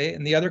this way,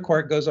 and the other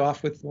quark goes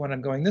off with the one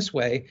I'm going this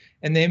way.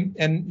 And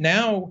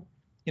now,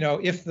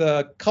 if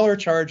the color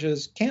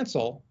charges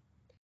cancel,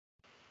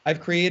 I've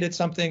created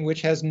something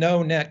which has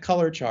no net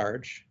color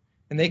charge,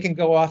 and they can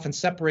go off and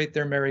separate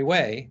their merry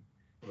way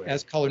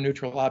as color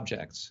neutral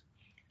objects.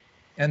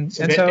 And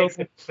so takes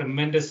a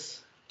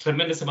tremendous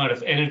amount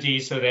of energy.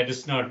 So that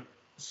is not,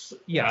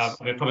 yes.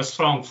 From a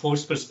strong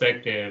force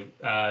perspective,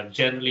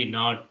 generally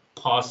not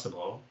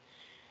possible.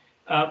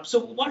 So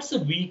what's the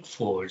weak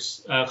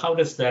force? How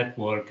does that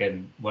work,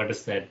 and what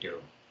does that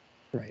do?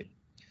 Right.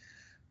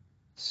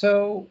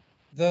 So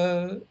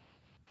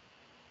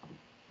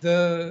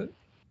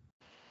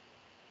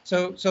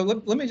So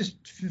let me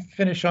just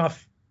finish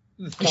off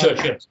the strong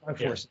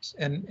forces,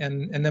 and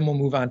then we'll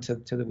move on to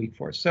the weak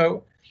force.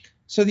 So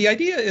the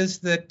idea is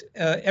that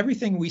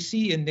everything we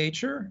see in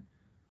nature,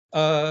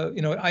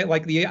 I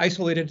like the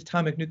isolated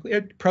atomic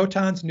nuclei,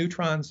 protons,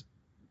 neutrons,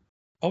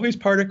 all these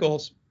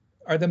particles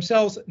are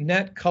themselves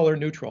net color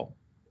neutral.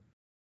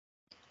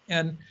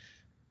 And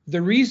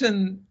the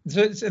reason,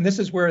 and this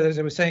is where, as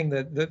I was saying,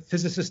 the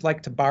physicists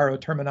like to borrow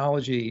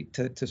terminology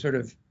to sort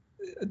of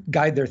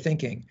guide their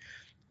thinking.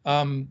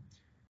 The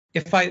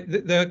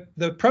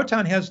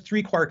proton has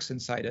 3 quarks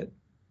inside it,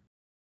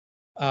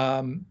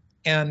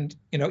 and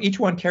each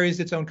one carries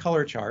its own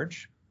color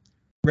charge,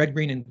 red,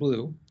 green, and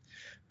blue.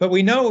 But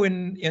we know we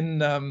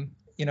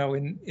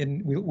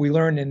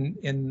learn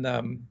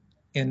in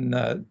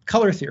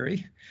color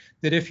theory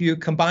that if you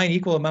combine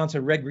equal amounts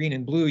of red, green,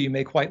 and blue, you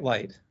make white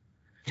light,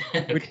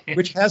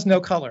 which has no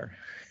color.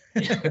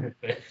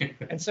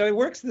 And so it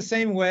works the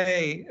same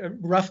way,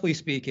 roughly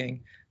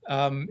speaking,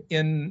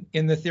 in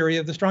the theory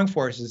of the strong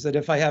forces, that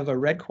if I have a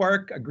red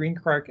quark, a green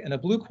quark, and a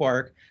blue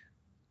quark,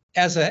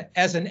 as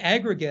an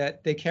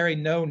aggregate, they carry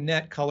no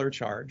net color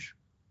charge.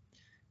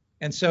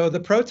 And so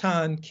the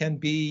proton can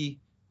be,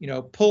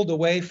 pulled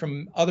away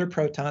from other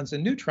protons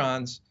and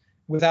neutrons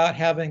without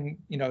having,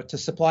 to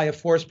supply a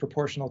force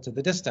proportional to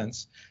the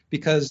distance,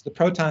 because the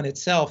proton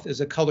itself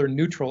is a color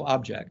neutral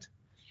object.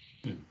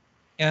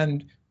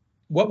 And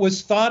what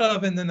was thought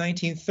of in the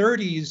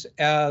 1930s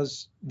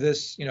as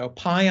this,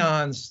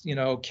 pions,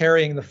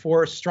 carrying the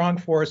force, strong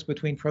force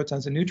between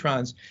protons and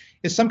neutrons,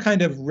 is some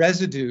kind of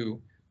residue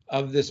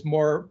of this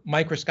more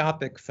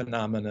microscopic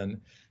phenomenon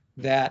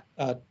that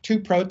two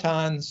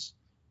protons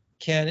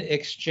can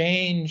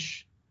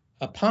exchange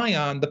a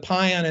pion. The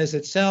pion is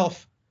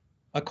itself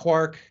a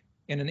quark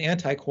and an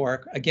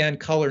antiquark, again,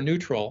 color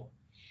neutral.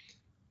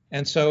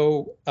 And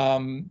so,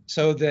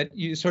 so that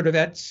you sort of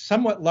at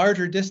somewhat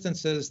larger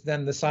distances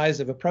than the size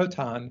of a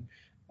proton,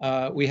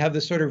 we have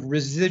this sort of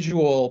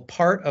residual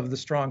part of the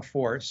strong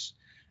force,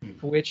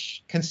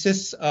 which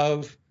consists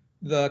of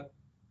the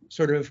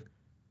sort of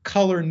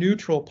color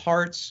neutral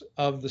parts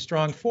of the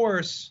strong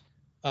force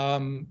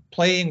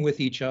playing with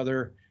each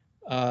other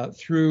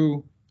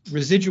through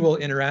residual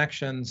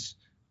interactions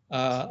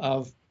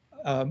of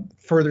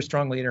further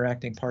strongly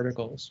interacting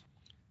particles.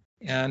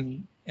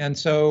 And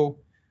so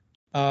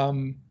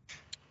but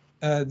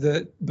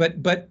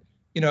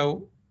you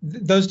know,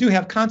 those do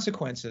have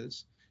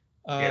consequences.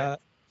 Yeah.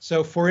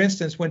 So for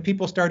instance, when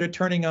people started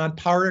turning on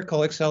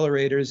particle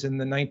accelerators in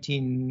the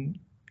 1950s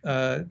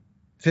and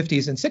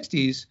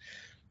 60s,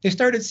 they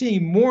started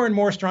seeing more and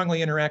more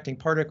strongly interacting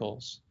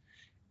particles.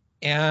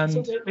 And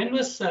so when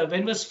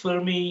was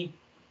Fermi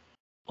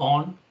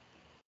on?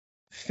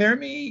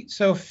 Fermi's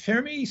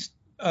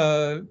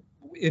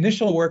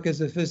initial work as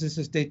a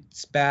physicist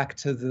dates back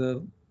to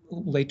the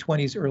late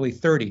 20s, early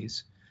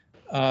 30s.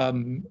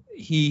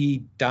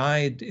 He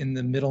died in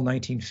the middle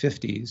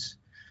 1950s.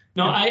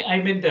 No,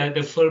 I meant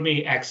the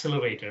Fermi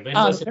accelerator. When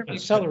was the it Fermi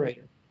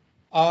accelerator.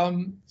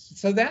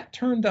 So that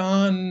turned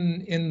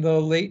on in the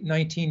late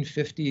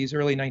 1950s,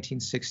 early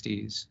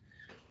 1960s.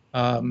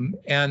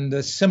 And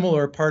the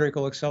similar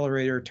particle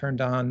accelerator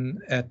turned on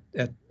at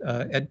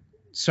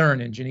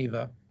CERN in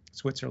Geneva,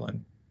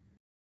 Switzerland.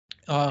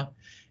 But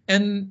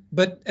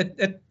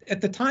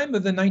at the time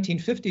of the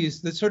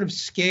 1950s, the sort of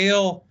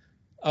scale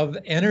of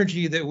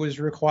energy that was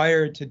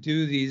required to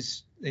do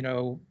these, you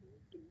know,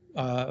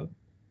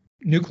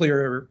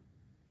 nuclear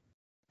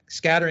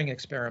scattering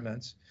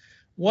experiments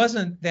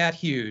wasn't that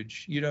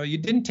huge. You know,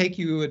 it didn't take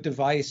you a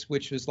device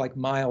which was like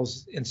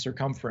miles in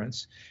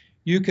circumference.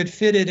 You could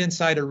fit it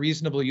inside a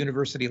reasonable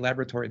university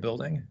laboratory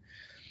building.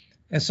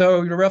 And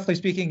so, roughly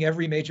speaking,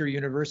 every major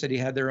university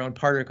had their own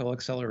particle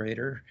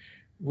accelerator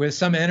with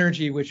some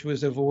energy which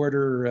was of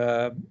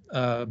order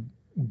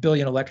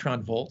billion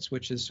electron volts,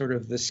 which is sort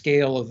of the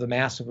scale of the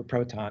mass of a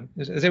proton.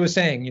 As I was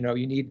saying, you know,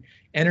 you need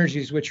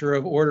energies which are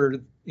of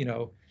order, you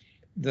know,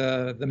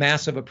 the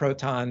mass of a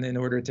proton in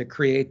order to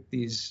create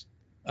these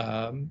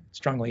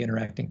strongly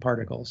interacting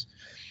particles.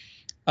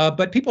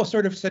 But people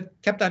sort of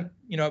kept on,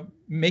 you know,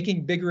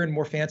 making bigger and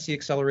more fancy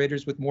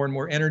accelerators with more and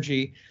more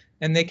energy,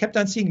 and they kept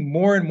on seeing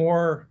more and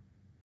more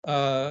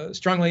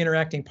strongly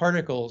interacting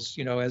particles,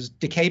 you know, as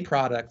decay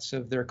products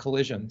of their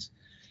collisions.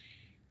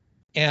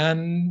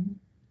 And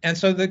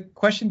so the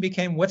question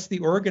became, what's the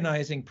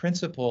organizing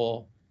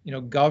principle, you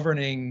know,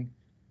 governing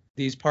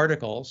these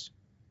particles?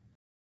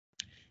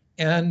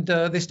 And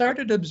they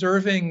started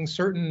observing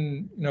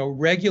certain, you know,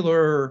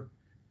 regular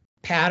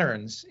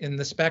patterns in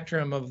the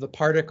spectrum of the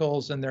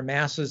particles and their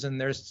masses and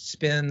their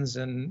spins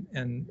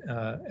and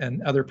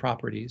other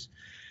properties.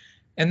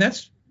 And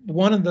that's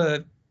one of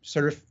the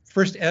sort of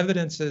first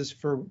evidences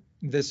for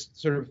this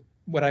sort of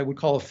what I would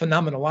call a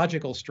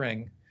phenomenological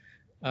string,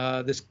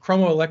 this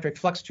chromoelectric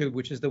flux tube,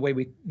 which is the way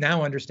we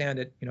now understand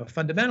it, you know,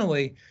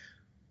 fundamentally,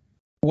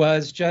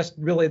 was just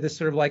really this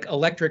sort of like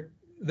electric,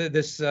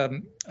 this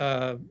you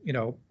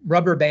know,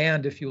 rubber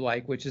band, if you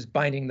like, which is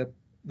binding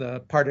the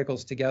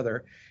particles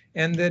together.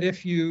 And that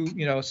if you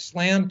know,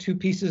 slam two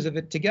pieces of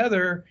it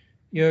together,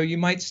 you know, you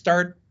might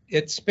start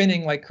it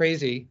spinning like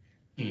crazy,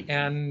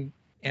 and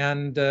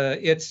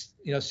its,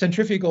 you know,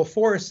 centrifugal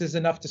force is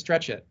enough to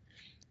stretch it.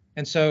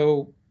 And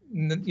so,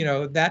 you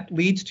know, that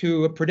leads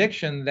to a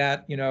prediction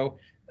that, you know,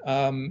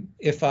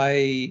 if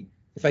I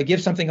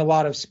give something a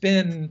lot of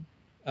spin,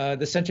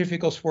 the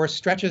centrifugal force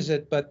stretches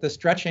it, but the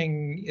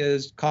stretching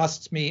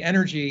costs me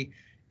energy,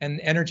 and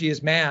energy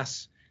is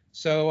mass.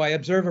 So I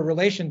observe a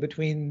relation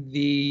between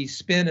the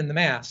spin and the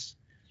mass.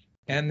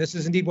 And this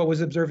is indeed what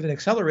was observed in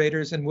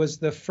accelerators and was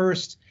the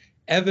first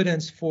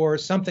evidence for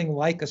something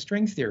like a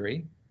string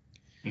theory.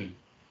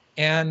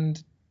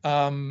 And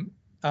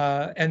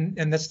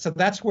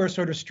that's where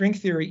sort of string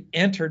theory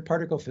entered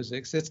particle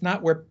physics. It's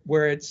not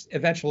where its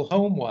eventual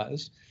home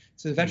was.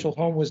 Its eventual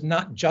home was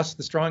not just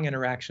the strong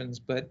interactions,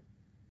 but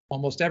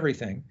almost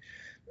everything.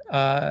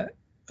 But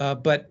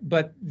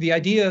the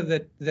idea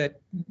that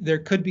there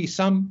could be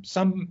some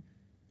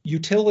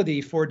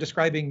utility for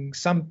describing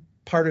some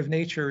part of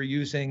nature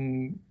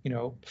using, you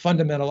know,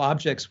 fundamental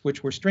objects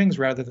which were strings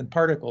rather than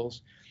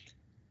particles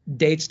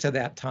dates to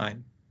that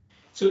time.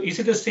 So is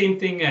it the same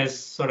thing as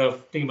sort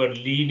of think about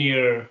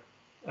linear?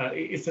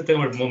 Is it the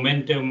thing about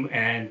momentum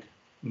and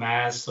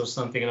mass or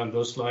something along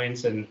those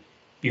lines, and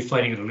be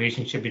finding a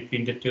relationship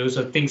between the two?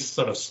 So things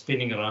sort of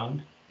spinning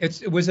around.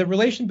 It was a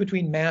relation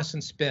between mass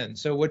and spin.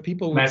 So what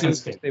people would do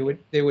is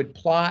they would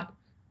plot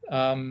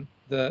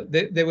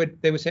they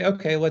would say,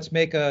 okay, let's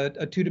make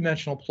a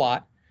two-dimensional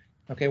plot.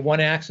 Okay, one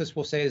axis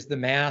we'll say is the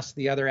mass,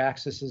 the other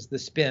axis is the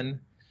spin.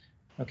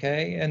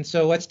 Okay, and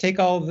so let's take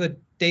all the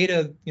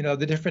data, you know,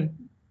 the different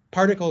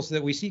particles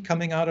that we see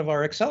coming out of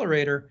our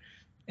accelerator,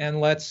 and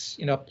let's,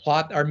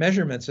 plot our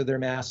measurements of their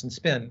mass and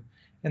spin.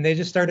 And they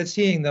just started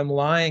seeing them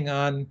lying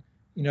on,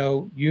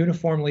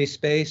 uniformly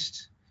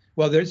spaced.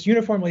 Well, there's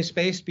uniformly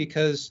spaced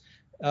because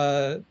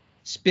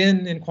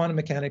spin in quantum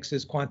mechanics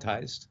is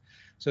quantized.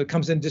 So it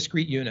comes in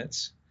discrete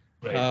units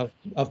of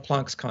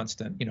Planck's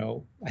constant,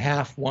 a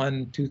half,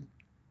 1, 2,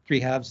 3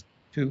 halves,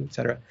 2,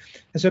 etc.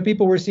 And so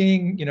people were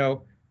seeing,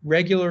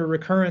 regular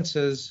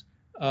recurrences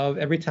of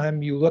every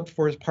time you looked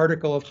for a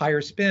particle of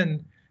higher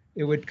spin,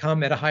 it would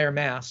come at a higher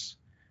mass.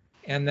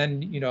 And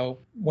then,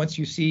 once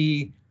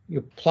you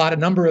plot a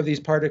number of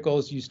these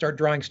particles, you start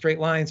drawing straight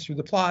lines through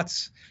the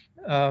plots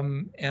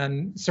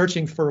and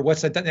searching for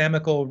what's a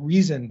dynamical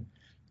reason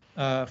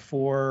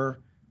for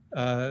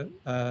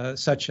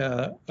such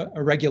a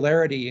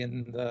regularity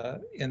in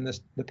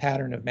the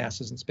pattern of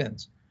masses and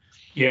spins.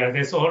 Yeah,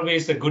 there's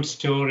always a good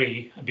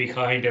story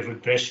behind a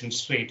regression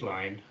straight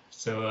line.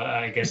 So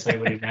I guess I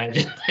would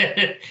imagine.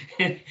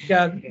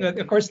 Yeah,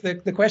 of course,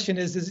 the question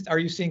is, are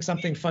you seeing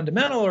something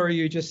fundamental, or are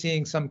you just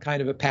seeing some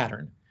kind of a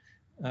pattern?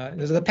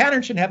 The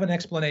pattern should have an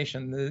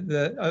explanation.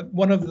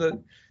 One of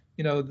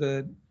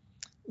the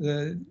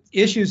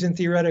issues in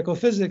theoretical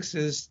physics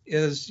is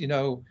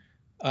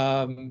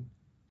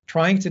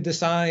trying to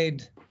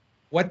decide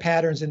what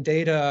patterns in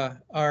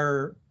data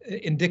are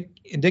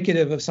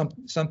indicative of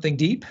something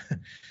deep,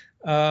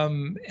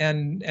 and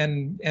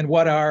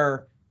what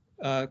are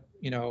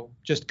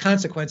just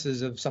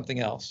consequences of something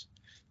else.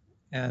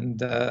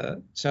 And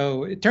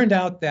so it turned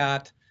out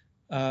that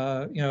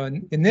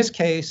in this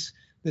case,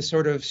 this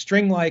sort of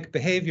string-like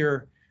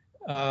behavior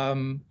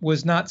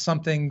was not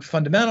something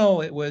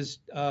fundamental. It was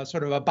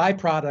sort of a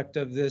byproduct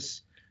of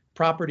this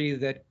property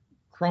that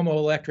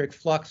chromoelectric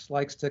flux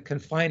likes to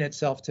confine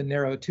itself to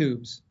narrow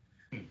tubes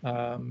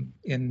in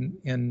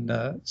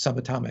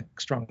subatomic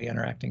strongly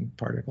interacting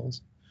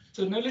particles.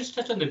 So now let's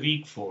touch on the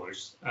weak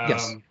force.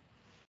 Yes.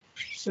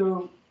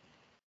 So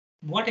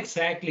what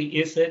exactly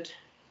is it?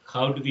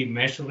 How do we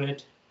measure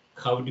it?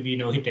 How do we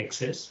know it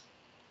exists?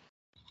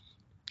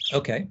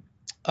 Okay.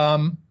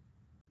 Well,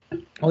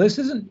 this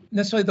isn't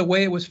necessarily the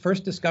way it was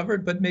first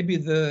discovered, but maybe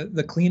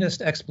the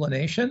cleanest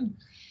explanation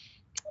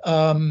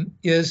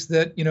is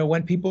that,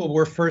 when people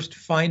were first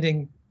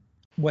finding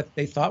what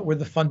they thought were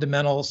the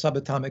fundamental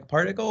subatomic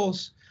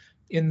particles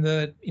in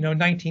the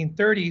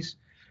 1930s,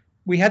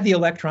 we had the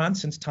electron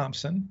since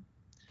Thomson.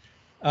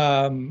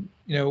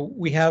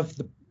 We have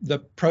the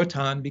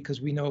proton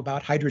because we know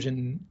about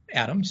hydrogen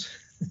atoms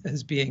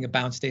as being a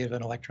bound state of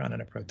an electron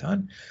and a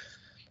proton.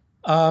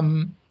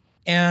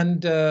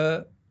 And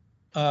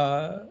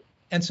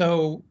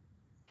so,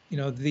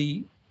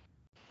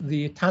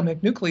 the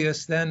atomic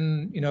nucleus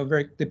then,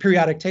 the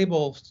periodic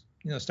table,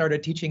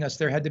 started teaching us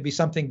there had to be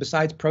something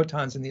besides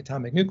protons in the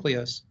atomic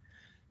nucleus,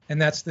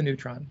 and that's the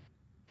neutron.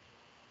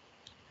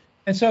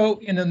 And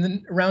so,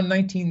 around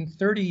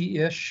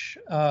 1930-ish,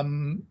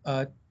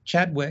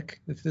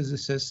 Chadwick, the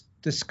physicist,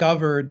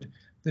 discovered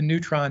the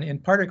neutron in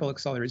particle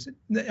accelerators.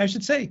 I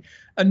should say,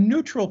 a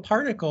neutral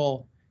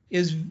particle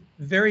is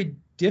very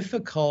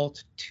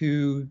difficult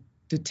to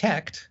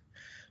detect,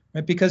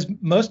 right? Because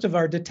most of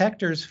our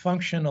detectors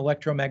function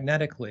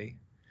electromagnetically,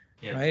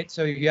 right?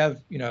 So you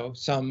have,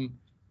 some,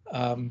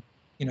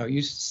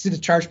 you see the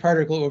charged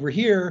particle over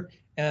here,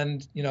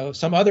 and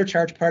some other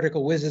charged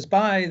particle whizzes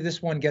by.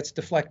 This one gets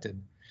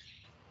deflected,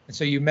 and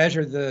so you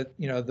measure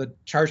the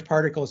charged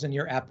particles in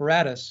your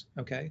apparatus.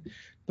 Okay,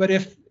 but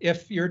if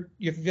you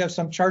have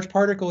some charged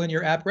particle in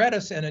your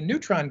apparatus and a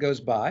neutron goes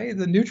by,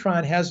 the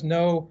neutron has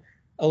no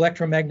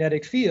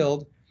electromagnetic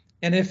field.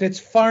 And if it's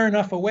far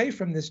enough away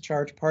from this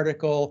charged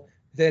particle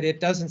that it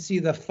doesn't see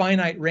the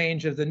finite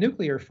range of the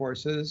nuclear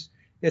forces,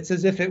 it's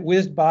as if it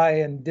whizzed by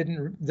and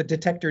the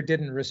detector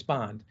didn't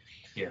respond.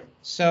 Yeah.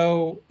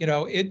 So,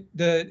 in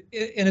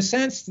a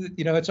sense,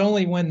 it's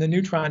only when the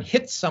neutron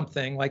hits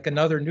something like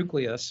another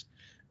nucleus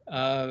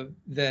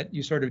that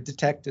you sort of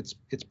detect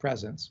its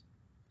presence.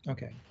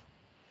 Okay.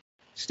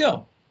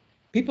 Still,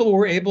 people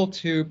were able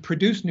to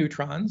produce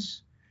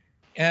neutrons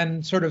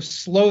and sort of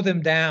slow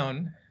them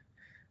down.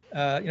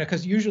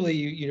 Because usually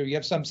you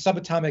have some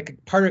subatomic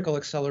particle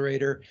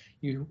accelerator,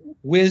 you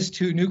whiz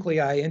two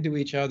nuclei into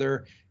each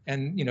other,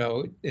 and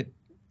it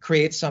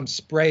creates some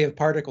spray of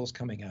particles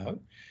coming out.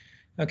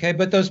 Okay,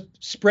 but those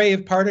spray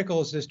of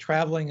particles is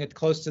traveling at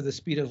close to the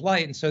speed of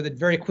light, and so that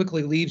very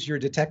quickly leaves your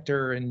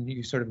detector, and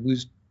you sort of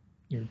lose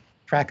your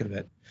track of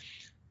it.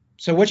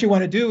 So what you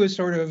want to do is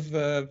sort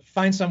of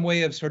find some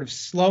way of sort of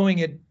slowing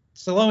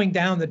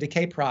down the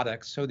decay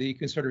products so that you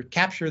can sort of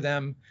capture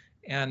them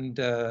and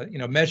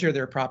measure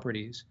their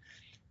properties.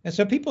 And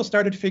so people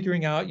started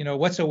figuring out,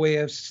 what's a way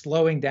of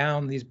slowing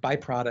down these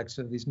byproducts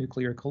of these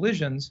nuclear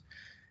collisions.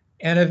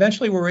 And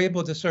eventually were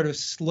able to sort of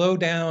slow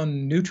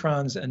down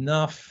neutrons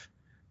enough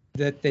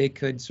that they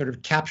could sort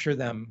of capture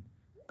them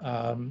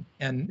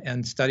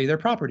and study their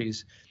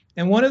properties.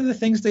 And one of the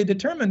things they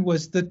determined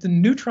was that the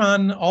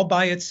neutron all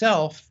by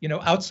itself,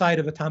 outside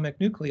of atomic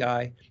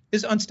nuclei,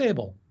 is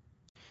unstable.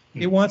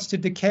 It wants to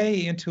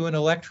decay into an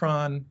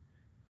electron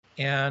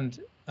and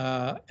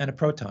and a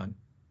proton.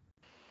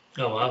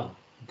 Oh, wow.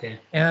 Okay.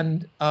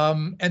 And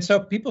so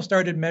people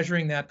started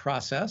measuring that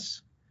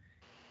process.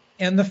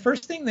 And the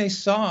first thing they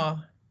saw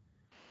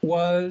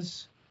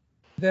was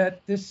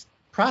that this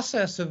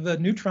process of the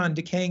neutron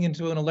decaying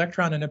into an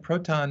electron and a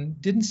proton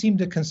didn't seem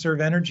to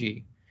conserve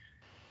energy.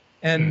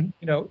 And,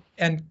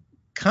 and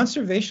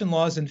conservation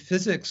laws in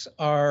physics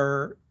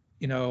are,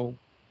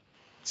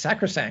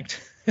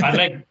 sacrosanct.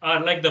 I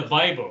like the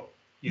Bible.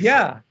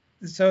 Yeah.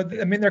 So,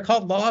 I mean, they're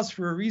called laws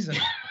for a reason.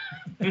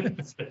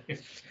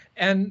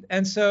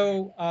 And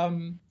so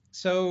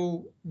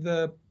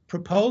the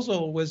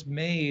proposal was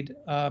made,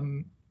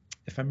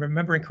 if I'm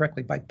remembering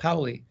correctly, by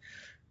Pauli,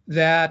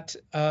 that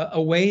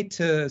a way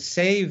to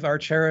save our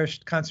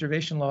cherished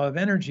conservation law of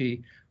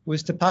energy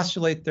was to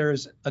postulate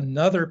there's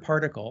another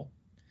particle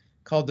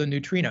called the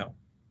neutrino,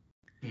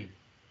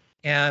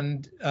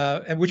 and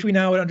which we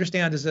now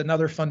understand is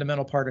another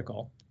fundamental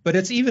particle. But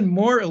it's even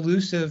more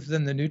elusive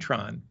than the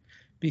neutron,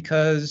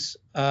 because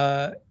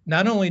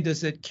not only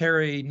does it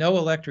carry no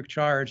electric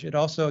charge, it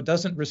also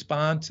doesn't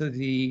respond to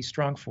the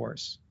strong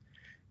force.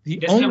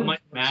 It doesn't have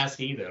much mass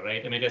either,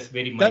 right? I mean, that's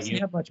very minute. It doesn't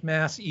have much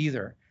mass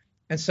either.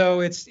 And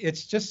so it's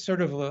just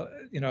sort of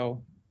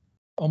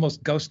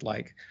almost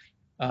ghost-like.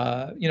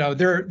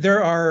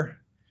 There are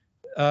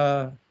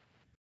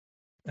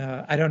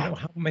I don't know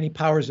how many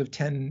powers of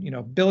 10,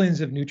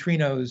 billions of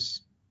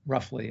neutrinos,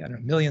 roughly. I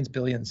don't know, millions,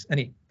 billions,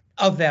 any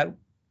of that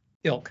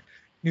ilk,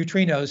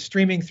 neutrinos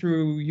streaming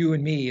through you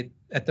and me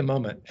at the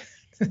moment,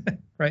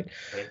 right?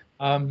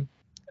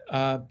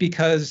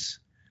 Because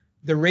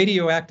the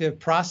radioactive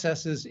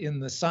processes in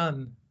the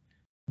sun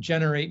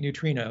generate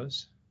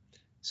neutrinos.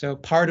 So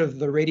part of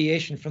the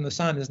radiation from the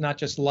sun is not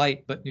just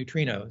light, but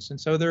neutrinos. And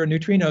so there are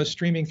neutrinos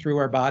streaming through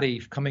our body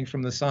coming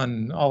from the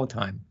sun all the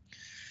time.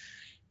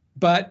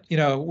 But,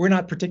 we're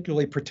not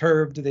particularly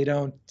perturbed. They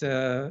don't,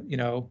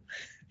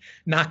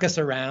 knock us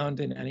around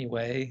in any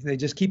way. They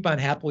just keep on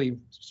happily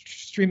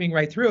streaming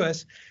right through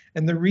us.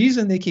 And the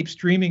reason they keep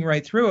streaming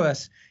right through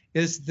us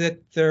is that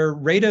their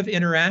rate of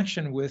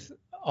interaction with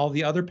all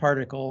the other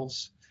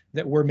particles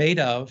that we're made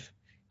of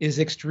is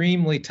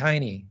extremely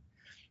tiny.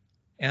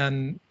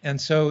 And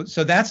so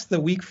that's the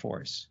weak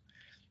force,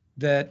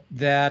 that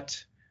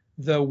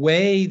the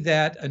way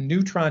that a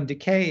neutron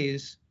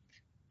decays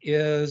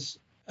is,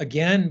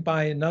 again,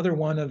 by another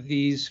one of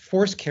these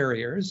force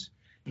carriers.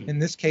 In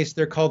this case,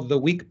 they're called the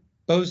weak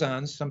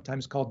bosons,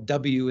 sometimes called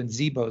W and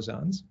Z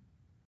bosons.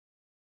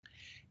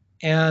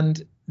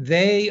 And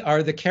they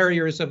are the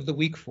carriers of the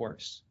weak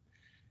force.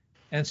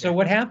 And so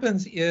what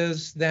happens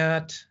is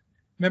that,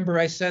 remember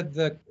I said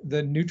the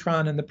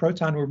neutron and the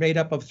proton were made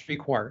up of 3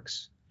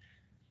 quarks.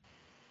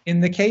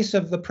 In the case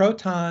of the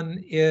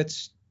proton,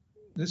 it's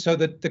so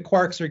that the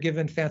quarks are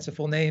given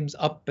fanciful names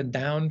up and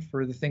down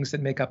for the things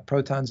that make up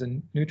protons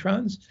and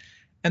neutrons.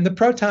 And the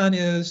proton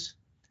is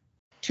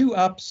 2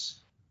 ups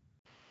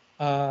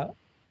and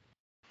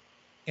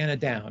a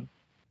down,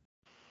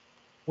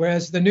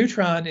 whereas the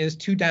neutron is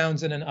 2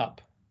 downs and an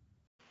up.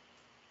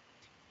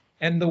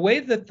 And the way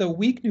that the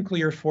weak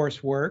nuclear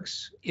force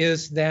works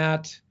is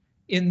that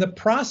in the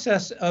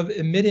process of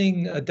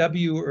emitting a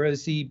W or a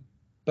Z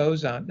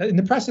boson, in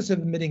the process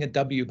of emitting a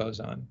W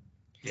boson,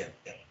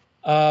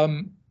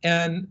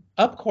 an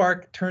up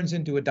quark turns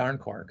into a down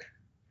quark.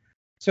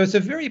 So it's a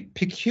very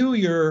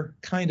peculiar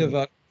kind of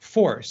a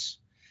force.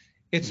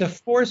 It's a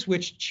force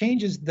which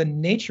changes the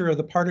nature of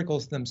the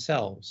particles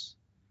themselves.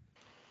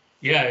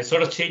 Yeah, it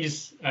sort of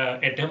changes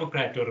a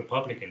Democrat to a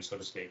Republican, so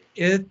to speak.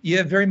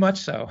 Yeah, very much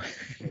so.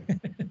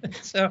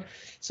 So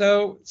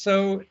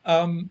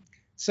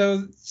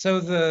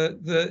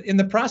the in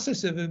the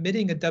process of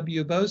emitting a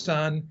W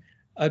boson,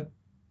 a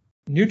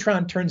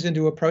neutron turns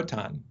into a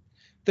proton.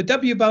 The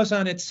W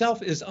boson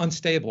itself is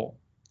unstable,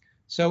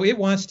 so it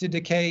wants to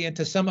decay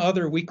into some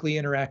other weakly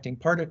interacting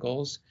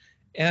particles.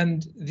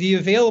 And the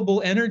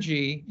available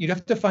energy, you'd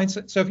have to find,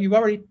 so if you've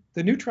already,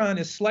 the neutron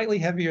is slightly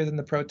heavier than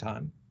the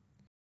proton.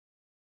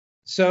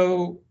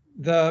 So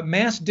the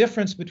mass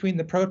difference between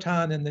the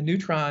proton and the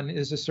neutron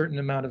is a certain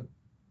amount of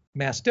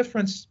mass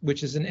difference,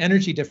 which is an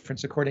energy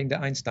difference according to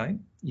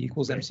Einstein, E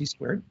equals mc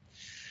squared.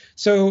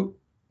 So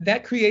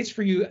that creates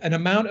for you an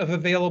amount of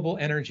available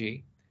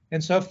energy.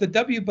 And so if the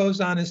W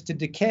boson is to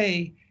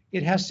decay,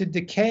 it has to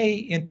decay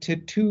into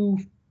 2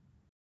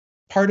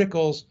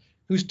 particles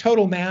whose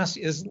total mass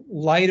is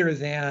lighter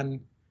than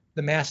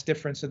the mass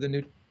difference of the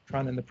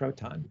neutron and the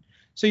proton.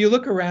 So you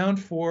look around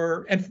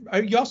for, and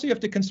you also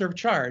have to conserve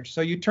charge. So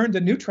you turn the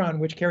neutron,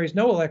 which carries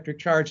no electric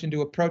charge,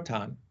 into a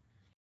proton.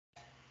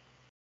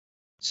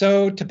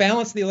 So to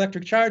balance the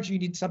electric charge, you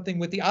need something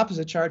with the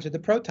opposite charge of the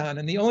proton,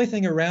 and the only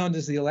thing around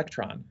is the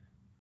electron.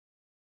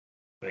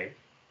 Right.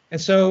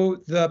 And so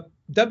the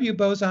W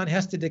boson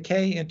has to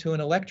decay into an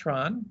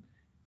electron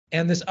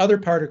and this other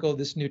particle,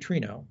 this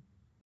neutrino.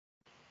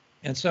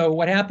 And so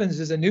what happens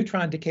is a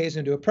neutron decays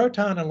into a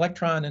proton, an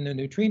electron, and a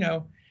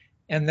neutrino,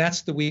 and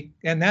that's the weak,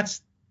 and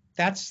that's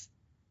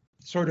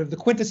sort of the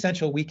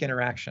quintessential weak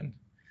interaction,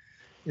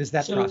 is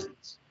that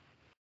process.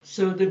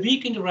 So the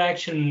weak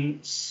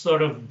interaction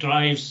sort of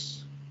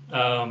drives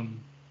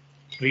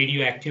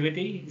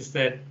radioactivity. Is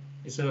that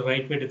the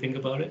right way to think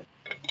about it?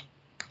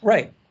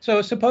 Right.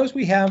 So suppose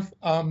we have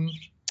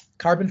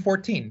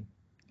carbon-14,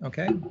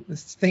 okay?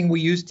 This thing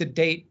we use to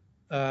date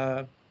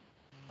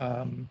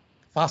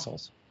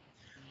fossils.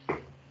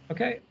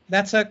 Okay,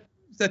 that's a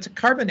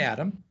carbon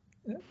atom.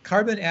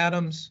 Carbon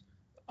atoms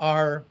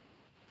are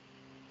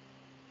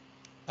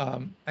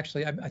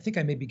actually, I think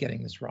I may be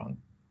getting this wrong.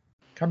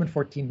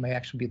 Carbon-14 may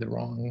actually be the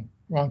wrong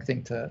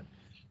thing to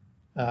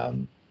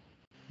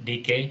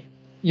decay.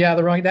 Yeah,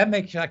 that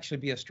may actually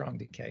be a strong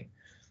decay.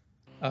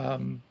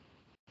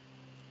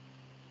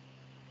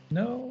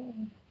 No.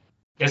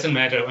 Doesn't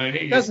matter. I mean,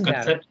 it doesn't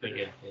matter.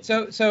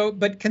 Yeah.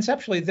 But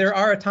conceptually, there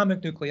are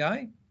atomic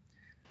nuclei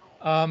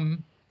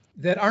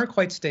that aren't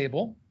quite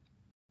stable.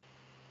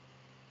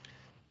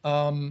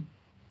 And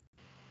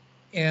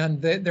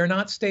they're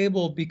not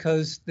stable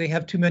because they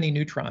have too many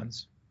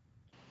neutrons.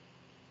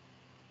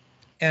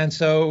 And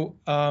so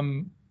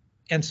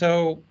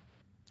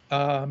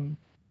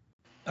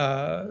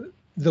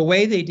the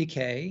way they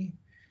decay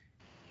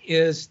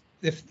is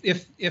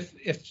if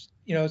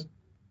you know,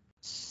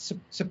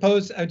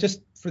 suppose,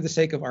 just for the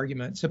sake of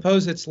argument,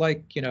 suppose it's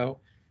like, you know,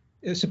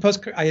 suppose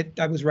I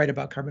was right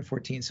about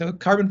carbon-14. So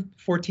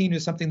carbon-14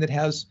 is something that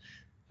has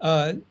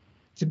to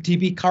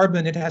be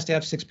carbon, it has to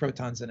have 6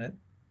 protons in it.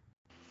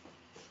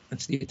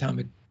 That's the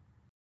atomic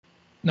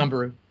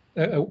number,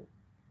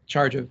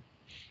 charge of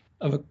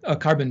a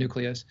carbon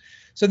nucleus.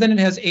 So then it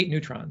has 8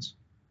 neutrons.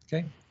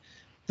 Okay.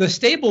 The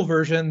stable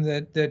version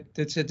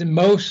that's in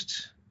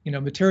most, you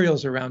know,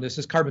 materials around us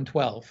is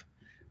carbon-12,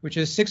 which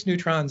is 6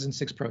 neutrons and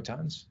 6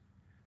 protons.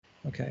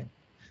 Okay.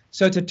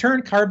 So to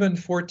turn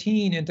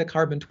carbon-14 into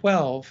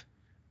carbon-12,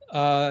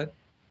 but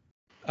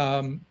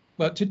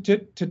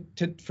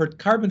for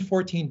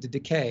carbon-14 to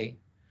decay,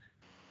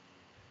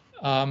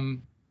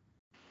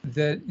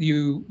 that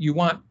you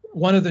want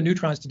one of the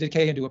neutrons to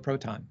decay into a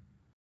proton.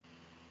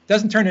 It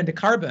doesn't turn into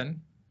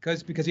carbon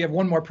because you have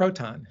one more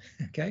proton.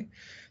 Okay,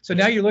 so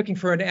now you're looking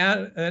for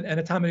an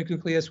atomic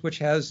nucleus which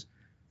has,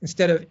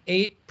 instead of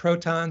 6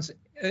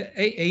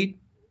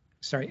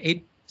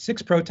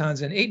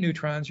 protons and 8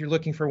 neutrons, you're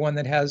looking for one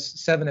that has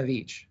 7 of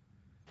each.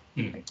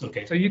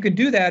 Okay. So you can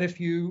do that if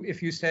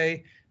you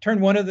say turn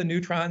one of the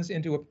neutrons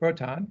into a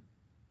proton,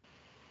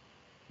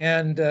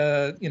 and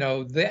you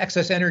know, the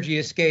excess energy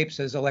escapes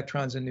as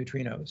electrons and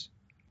neutrinos.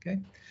 Okay,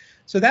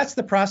 so that's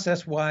the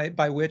process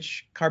by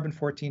which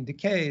carbon-14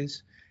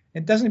 decays.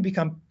 It doesn't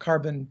become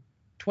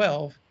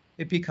carbon-12;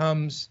 it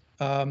becomes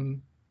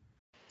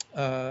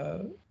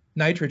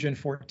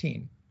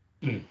nitrogen-14.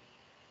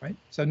 Right.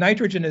 So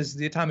nitrogen is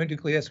the atomic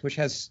nucleus which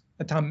has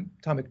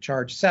atomic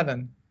charge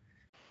 7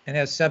 and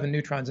has 7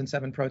 neutrons and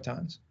 7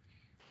 protons.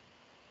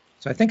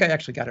 So I think I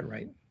actually got it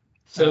right.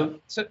 So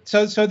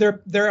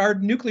there are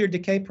nuclear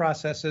decay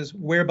processes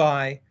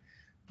whereby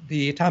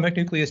the atomic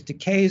nucleus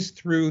decays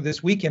through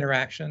this weak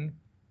interaction,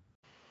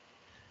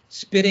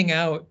 spitting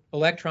out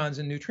electrons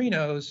and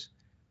neutrinos,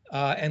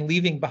 and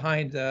leaving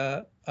behind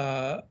a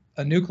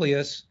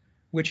nucleus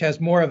which has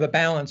more of a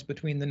balance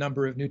between the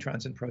number of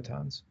neutrons and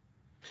protons.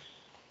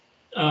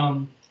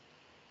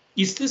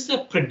 Is this a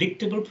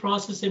predictable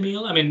process,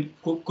 Emil? I mean,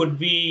 could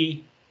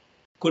we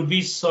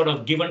sort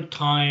of, given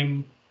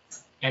time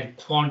and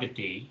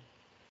quantity,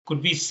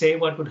 could we say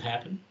what would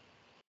happen?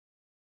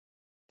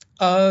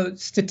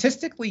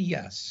 Statistically,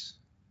 yes.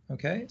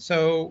 Okay,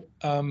 so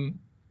you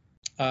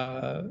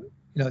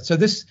know, so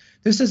this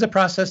is a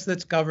process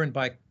that's governed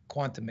by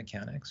quantum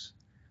mechanics,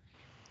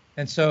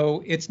 and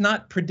so it's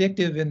not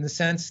predictive in the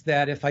sense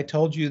that if I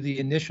told you the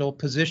initial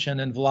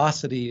position and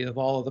velocity of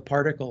all of the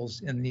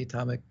particles in the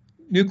atomic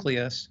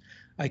nucleus,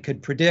 I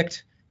could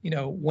predict, you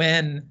know,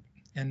 when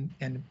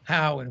and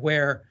how and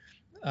where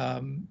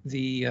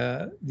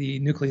the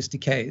nucleus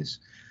decays.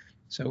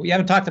 So we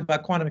haven't talked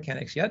about quantum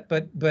mechanics yet,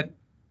 but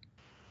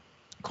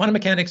quantum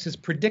mechanics is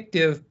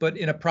predictive, but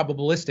in a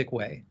probabilistic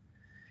way,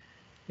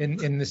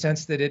 in the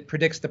sense that it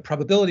predicts the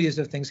probabilities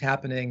of things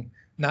happening,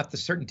 not the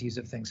certainties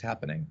of things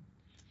happening.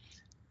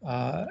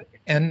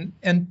 And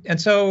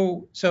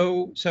so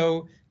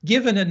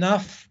given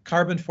enough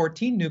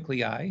carbon-14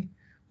 nuclei,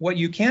 what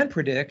you can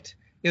predict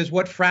is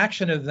what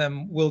fraction of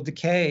them will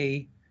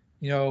decay,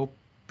 you know,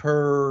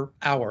 per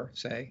hour,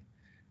 say,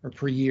 or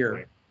per year.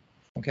 Right.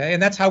 Okay,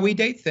 and that's how we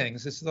date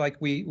things. It's like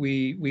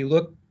we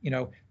look, you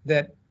know,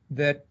 that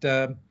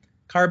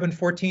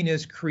carbon-14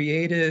 is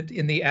created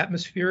in the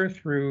atmosphere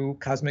through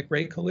cosmic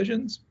ray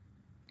collisions,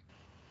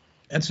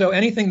 and so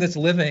anything that's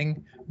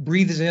living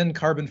breathes in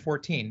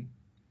carbon-14.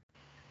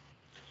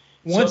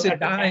 Once it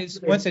dies,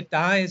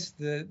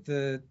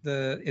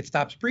 it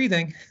stops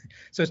breathing,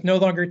 so it's no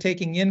longer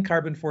taking in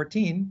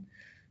carbon-14.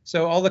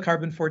 So all the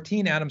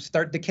carbon-14 atoms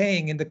start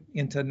decaying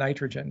into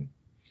nitrogen.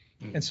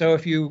 And so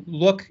if you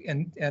look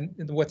and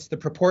what's the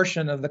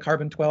proportion of the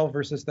carbon-12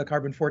 versus the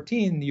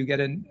carbon-14, you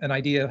get an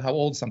idea of how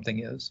old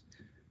something is.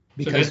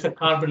 Because so that's the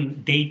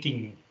carbon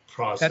dating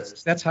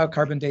process. That's how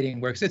carbon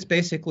dating works. It's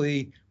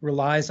basically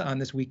relies on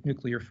this weak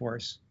nuclear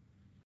force.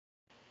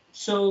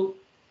 So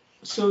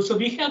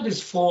we have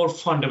these 4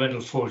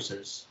 fundamental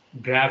forces,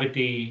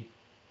 gravity,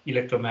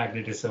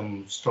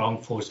 electromagnetism,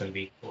 strong force and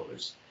weak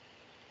force.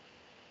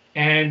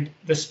 And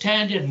the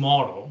standard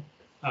model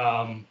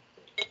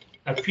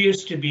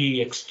appears to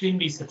be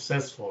extremely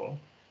successful,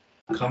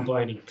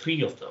 combining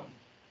three of them.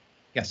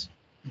 Yes.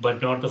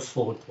 But not the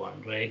fourth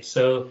one, right?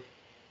 So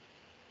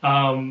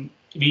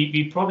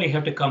we probably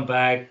have to come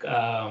back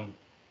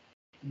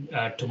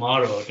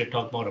tomorrow to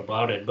talk more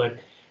about it. But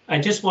I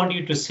just want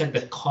you to set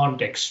the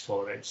context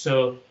for it.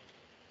 So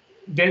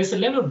there is a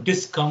level of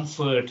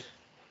discomfort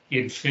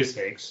in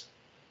physics.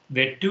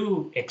 There are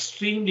two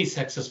extremely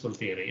successful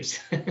theories.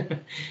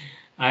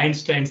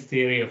 Einstein's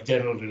theory of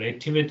general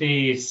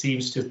relativity, it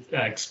seems to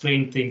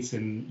explain things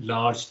in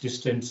large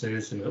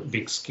distances and a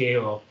big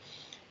scale.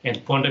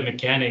 And quantum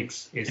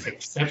mechanics is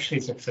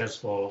exceptionally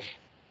successful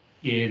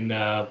in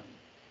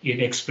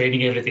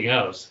explaining everything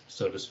else,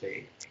 so to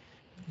speak.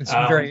 It's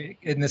very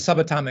in the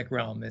subatomic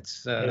realm.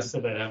 It's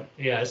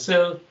yeah.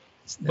 So,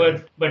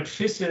 but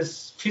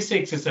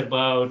physics is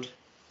about,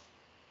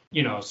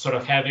 sort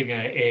of having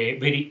a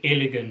very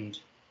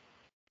elegant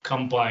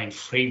combined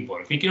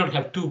framework. We cannot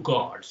have two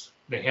gods.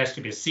 There has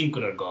to be a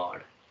singular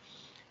god,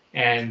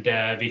 and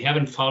we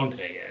haven't found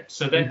her yet.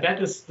 So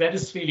that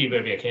is really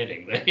where we're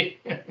heading, right?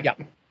 Yeah.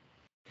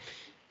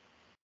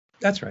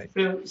 That's right.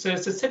 So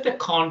set the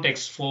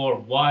context for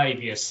why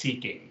we are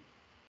seeking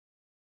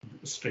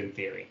string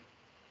theory.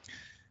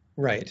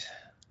 Right.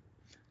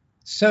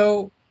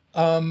 So,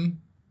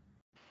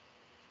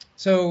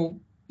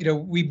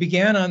 we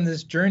began on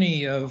this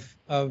journey of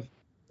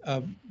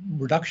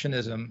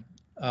reductionism,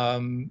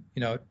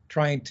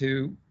 trying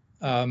to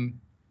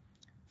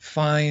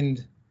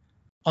find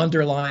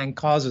underlying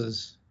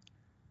causes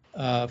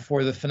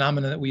for the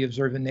phenomena that we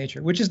observe in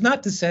nature, which is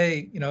not to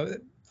say,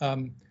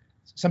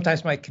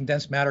 sometimes my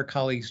condensed matter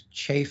colleagues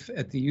chafe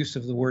at the use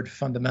of the word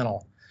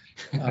fundamental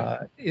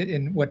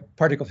in what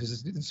particle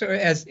physicists do, so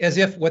as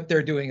if what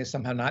they're doing is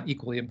somehow not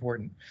equally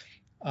important.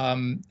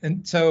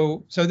 And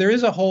so there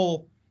is a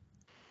whole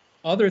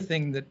other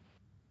thing that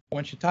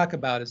one should talk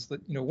about is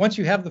that, once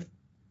you have the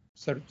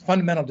sort of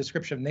fundamental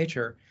description of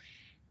nature,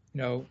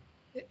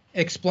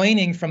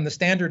 explaining from the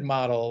standard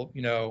model,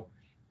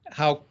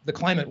 how the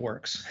climate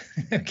works,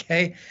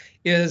 okay,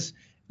 is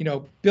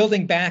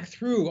building back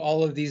through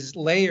all of these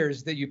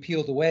layers that you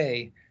peeled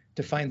away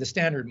to find the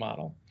standard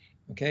model,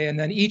 okay? And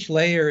then each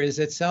layer is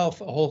itself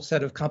a whole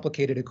set of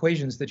complicated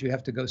equations that you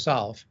have to go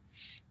solve.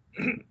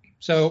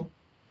 So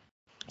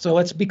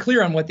let's be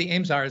clear on what the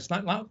aims are. It's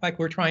not like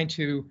we're trying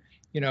to,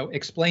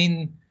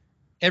 explain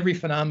every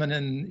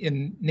phenomenon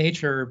in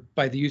nature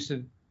by the use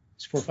of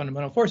four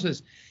fundamental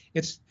forces.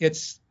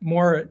 It's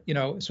more,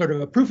 sort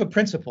of a proof of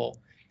principle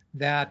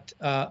that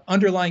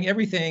underlying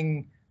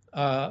everything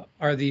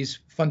are these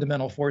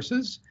fundamental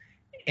forces,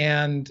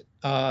 and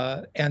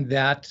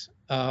that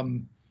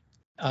the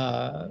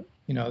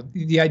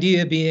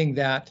idea being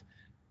that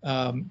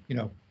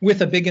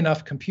with a big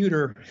enough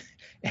computer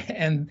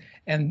and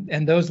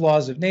those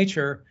laws of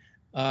nature,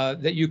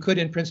 that you could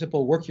in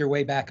principle work your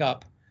way back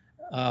up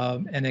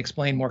and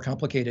explain more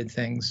complicated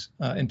things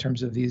in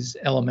terms of these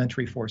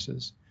elementary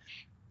forces,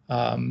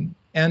 and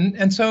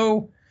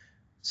so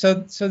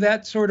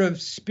that sort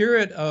of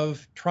spirit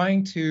of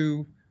trying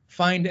to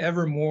find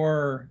ever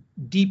more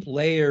deep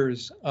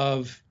layers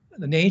of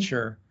the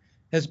nature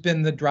has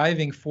been the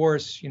driving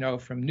force,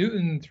 from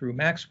Newton through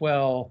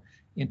Maxwell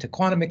into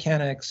quantum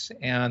mechanics,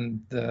 and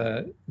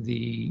the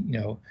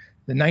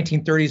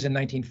 1930s and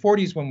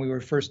 1940s when we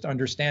were first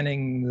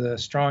understanding the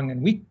strong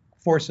and weak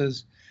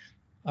forces,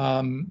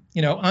 on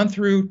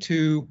through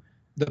to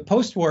the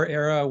post-war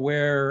era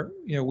where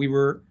we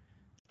were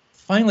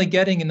finally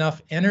getting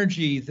enough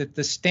energy that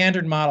the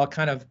standard model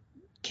kind of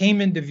came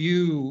into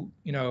view,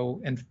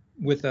 and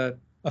with a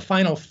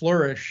final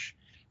flourish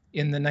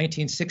in the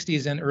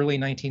 1960s and early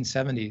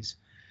 1970s,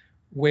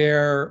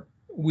 where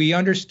we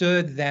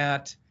understood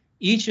that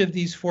each of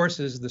these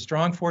forces, the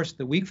strong force,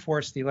 the weak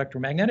force, the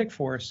electromagnetic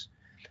force,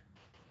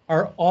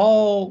 are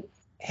all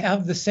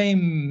have the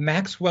same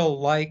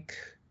Maxwell-like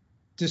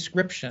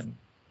description.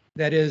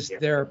 That is,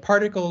 there are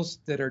particles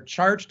that are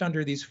charged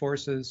under these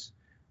forces.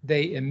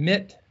 They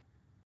emit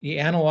the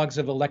analogs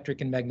of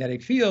electric and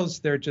magnetic fields.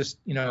 They're just,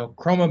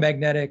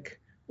 chromomagnetic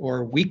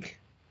or weak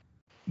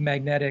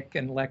magnetic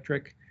and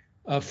electric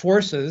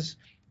forces,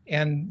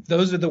 and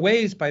those are the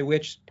ways by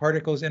which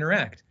particles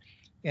interact.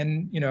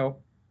 And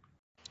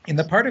in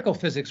the particle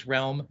physics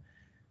realm,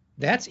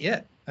 that's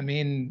it. I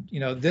mean,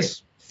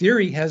 this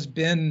theory has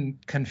been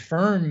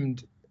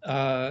confirmed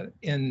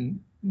in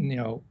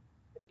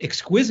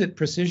exquisite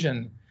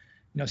precision.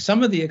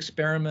 Some of the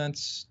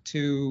experiments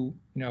to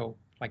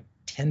like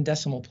 10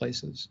 decimal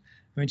places.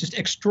 I mean, just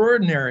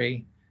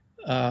extraordinary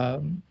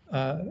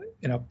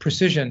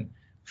precision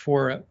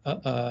for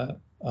an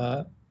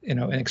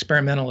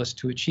experimentalist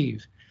to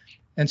achieve.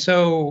 And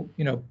so,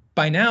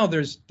 by now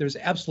there's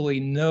absolutely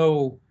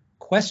no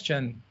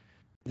question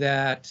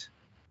that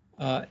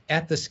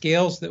at the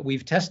scales that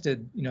we've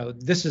tested,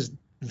 this is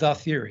the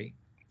theory.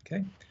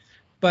 Okay,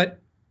 but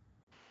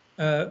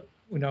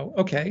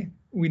okay,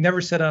 we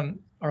never sit on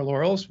our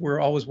laurels. We're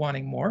always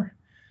wanting more.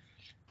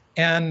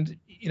 And,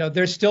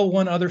 there's still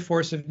one other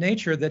force of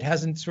nature that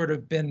hasn't sort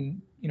of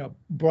been,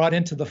 brought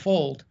into the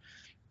fold.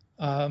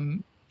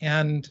 And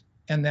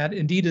that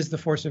indeed is the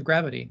force of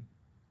gravity.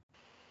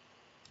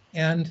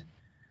 And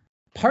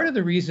part of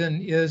the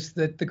reason is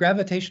that the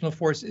gravitational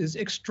force is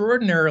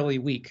extraordinarily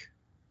weak.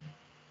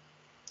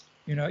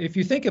 If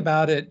you think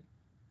about it,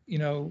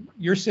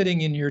 you're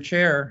sitting in your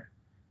chair,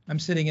 I'm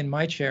sitting in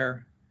my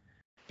chair.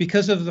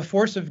 Because of the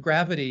force of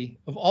gravity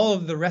of all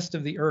of the rest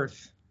of the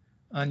Earth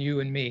on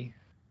you and me,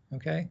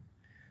 okay?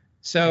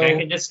 So I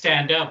can just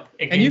stand up,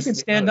 and you can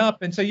stand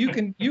up, and so you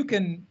can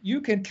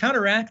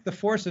counteract the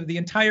force of the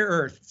entire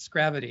Earth's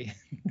gravity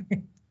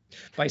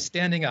by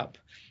standing up,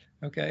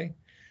 okay?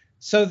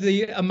 So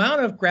the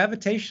amount of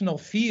gravitational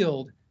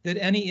field that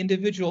any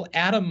individual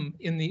atom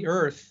in the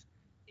Earth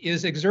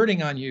is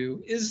exerting on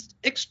you is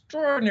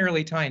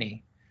extraordinarily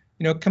tiny,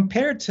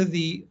 compared to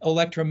the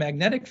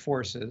electromagnetic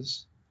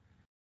forces,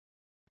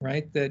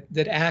 right,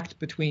 that act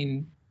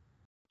between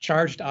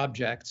charged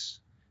objects.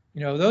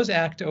 Those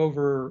act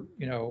over,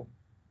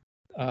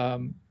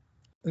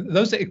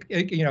 those, a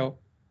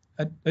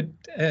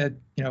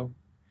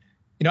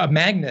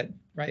magnet,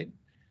 right?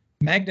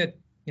 Magnet,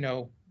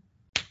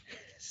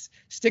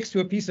 sticks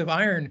to a piece of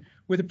iron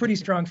with a pretty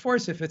strong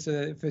force if it's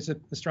a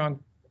strong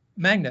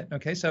magnet.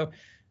 Okay, so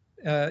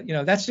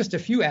that's just a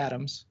few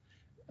atoms,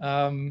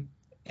 and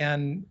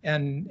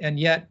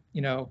yet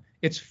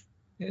it's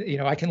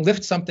I can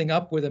lift something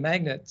up with a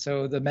magnet,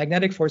 so the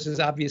magnetic force is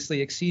obviously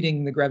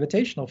exceeding the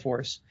gravitational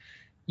force.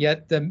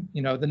 Yet the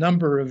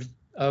number of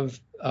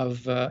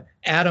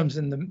atoms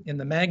in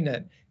the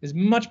magnet is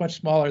much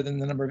smaller than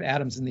the number of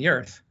atoms in the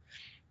Earth.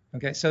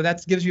 Okay, so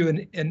that gives you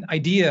an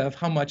idea of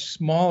how much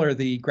smaller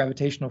the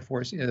gravitational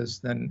force is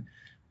than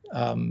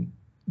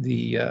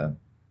the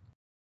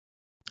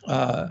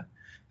other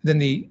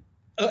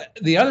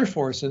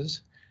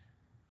forces.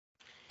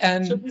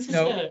 And so this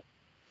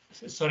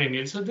is sorry,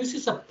 Emil. So this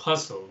is a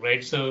puzzle,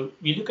 right? So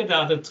we look at the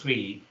other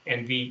three,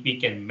 and we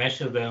can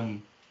measure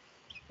them.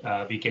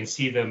 We can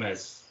see them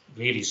as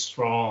really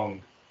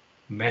strong,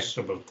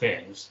 measurable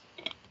things.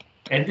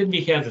 And then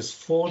we have this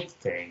fourth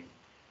thing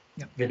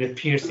that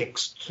appears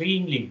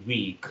extremely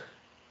weak,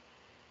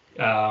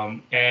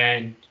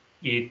 and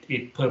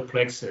it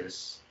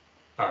perplexes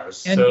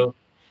us. And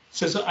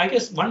so I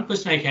guess one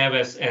question I have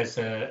as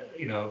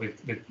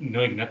with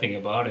knowing nothing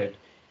about it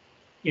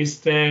is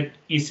that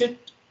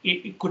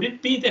could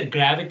it be that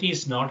gravity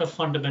is not a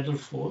fundamental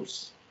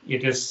force?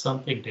 It is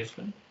something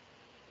different.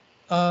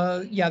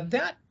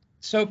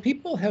 So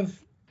people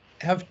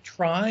have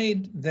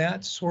tried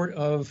that sort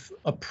of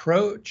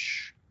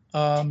approach.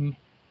 That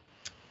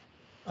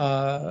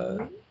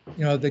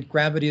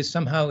gravity is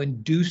somehow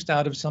induced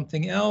out of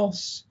something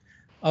else.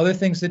 Other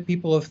things that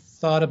people have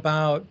thought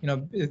about,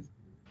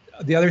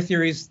 the other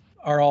theories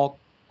are all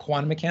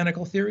quantum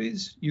mechanical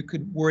theories. You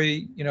could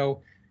worry,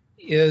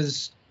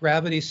 is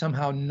gravity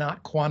somehow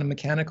not quantum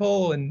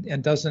mechanical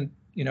and doesn't,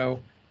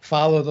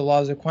 follow the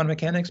laws of quantum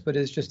mechanics, but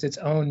is just its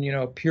own,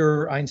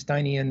 pure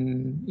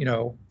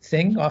Einsteinian,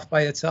 thing off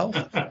by itself.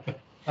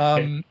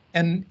 And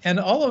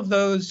all of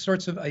those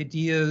sorts of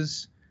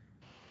ideas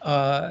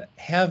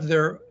have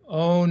their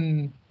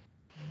own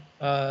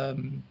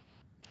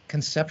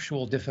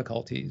conceptual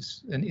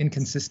difficulties and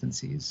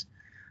inconsistencies.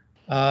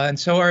 And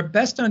so our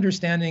best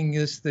understanding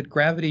is that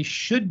gravity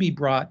should be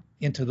brought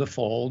into the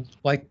fold,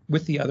 like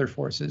with the other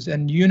forces,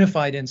 and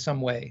unified in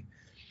some way.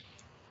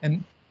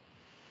 And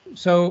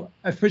so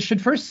I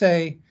should first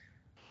say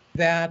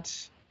that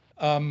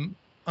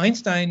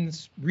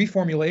Einstein's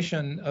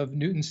reformulation of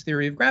Newton's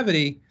theory of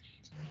gravity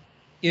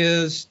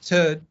is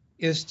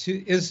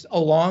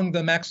along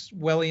the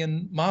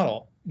Maxwellian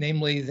model,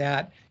 namely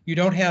that you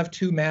don't have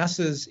two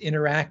masses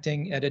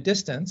interacting at a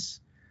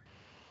distance.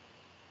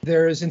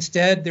 There's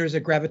a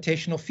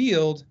gravitational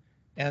field,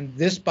 and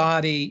this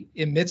body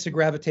emits a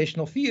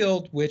gravitational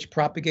field which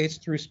propagates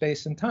through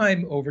space and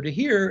time over to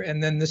here,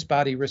 and then this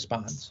body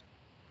responds.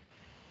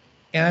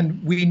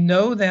 And we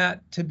know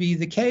that to be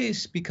the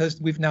case because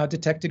we've now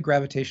detected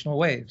gravitational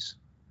waves.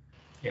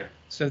 Yeah.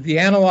 So the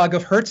analog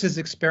of Hertz's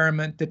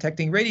experiment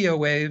detecting radio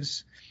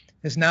waves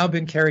has now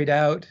been carried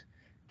out,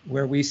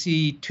 where we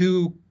see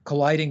two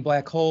colliding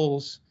black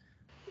holes.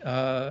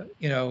 It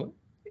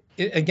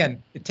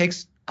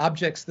takes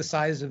objects the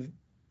size of,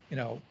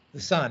 the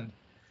sun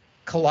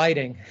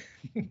colliding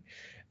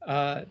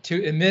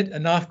to emit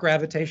enough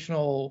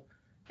gravitational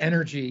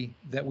energy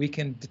that we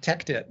can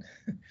detect it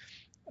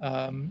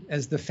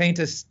as the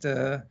faintest,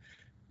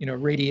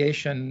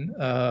 radiation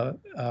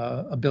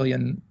a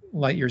billion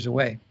light years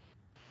away.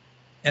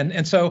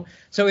 And so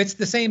it's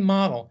the same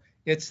model.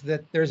 It's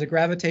that there's a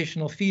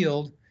gravitational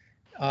field.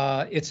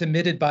 It's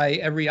emitted by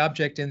every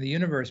object in the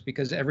universe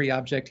because every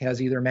object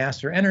has either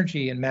mass or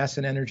energy, and mass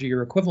and energy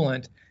are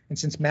equivalent. And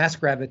since mass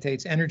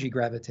gravitates, energy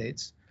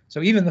gravitates.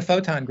 So even the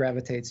photon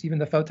gravitates. Even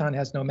the photon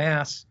has no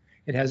mass,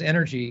 it has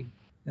energy,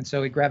 and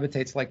so it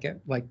gravitates like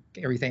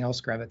everything else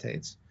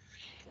gravitates.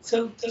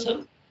 So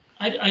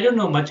I don't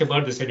know much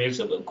about this, Emil.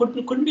 So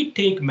couldn't we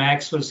take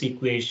Maxwell's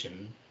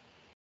equation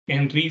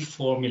and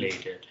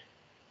reformulate it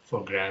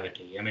for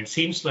gravity? I mean, it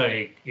seems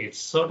like it's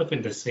sort of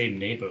in the same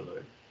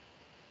neighborhood.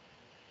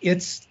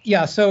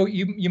 Yeah. So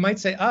you might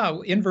say,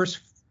 inverse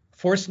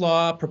force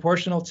law,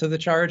 proportional to the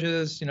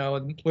charges.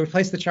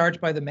 Replace the charge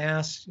by the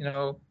mass.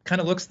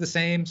 Kind of looks the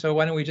same. So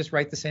why don't we just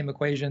write the same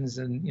equations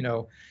and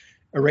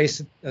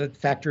erase a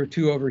factor of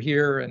 2 over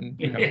here and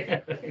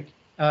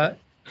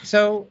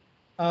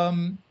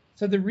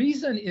So the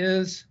reason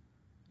is,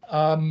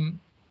 one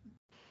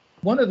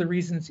of the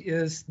reasons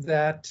is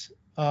that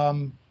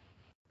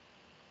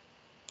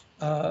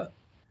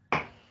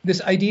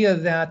this idea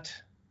that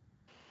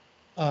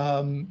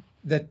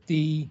that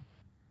the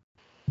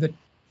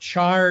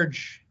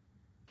charge,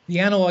 the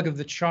analog of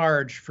the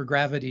charge for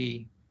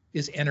gravity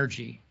is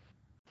energy.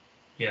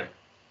 Yeah.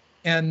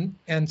 And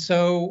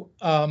so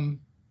that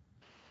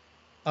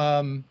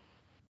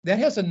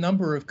has a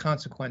number of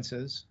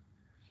consequences.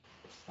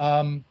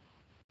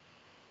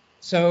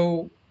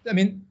 So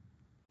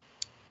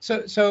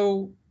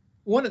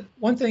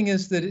one thing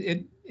is that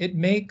it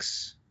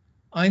makes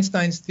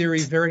Einstein's theory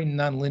very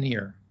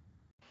nonlinear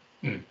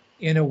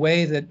in a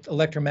way that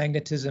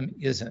electromagnetism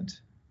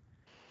isn't,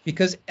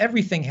 because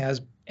everything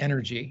has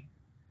energy.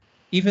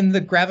 Even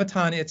the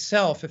graviton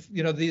itself, if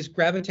these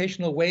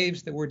gravitational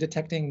waves that we're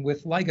detecting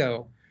with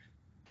LIGO,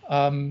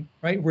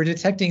 right? We're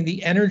detecting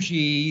the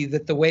energy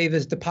that the wave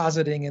is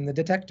depositing in the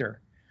detector.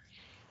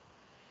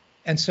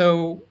 And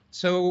so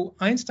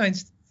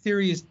Einstein's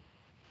theory is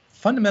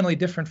fundamentally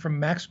different from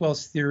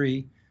Maxwell's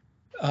theory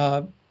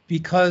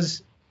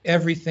because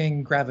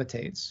everything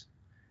gravitates,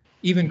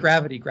 even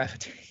gravity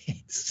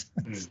gravitates.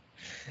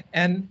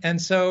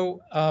 and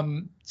so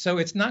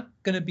it's not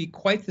going to be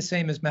quite the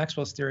same as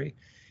Maxwell's theory.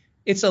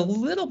 It's a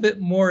little bit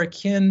more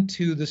akin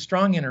to the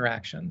strong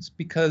interactions,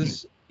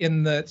 because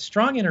in the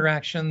strong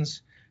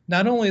interactions,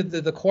 not only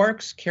do the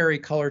quarks carry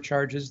color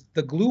charges,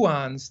 the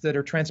gluons that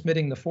are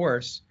transmitting the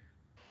force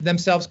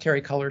themselves carry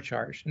color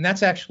charge. And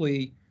that's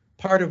actually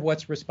part of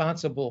what's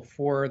responsible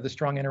for the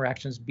strong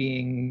interactions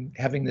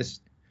having this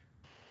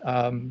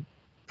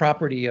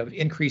property of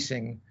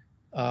increasing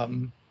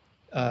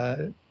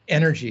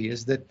energy,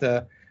 is that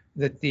the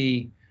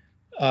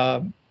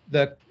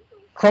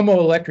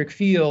chromoelectric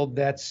field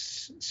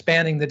that's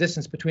spanning the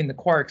distance between the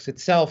quarks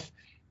itself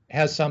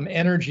has some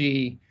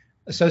energy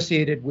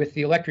associated with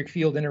the electric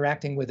field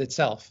interacting with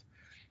itself.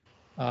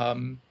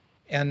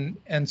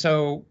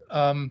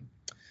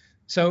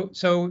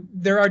 So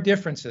there are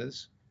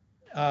differences,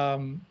 but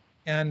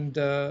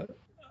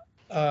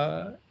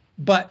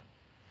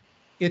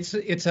it's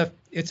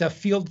a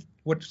field,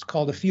 what's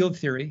called a field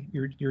theory.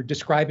 You're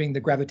describing the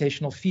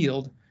gravitational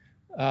field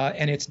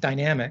and its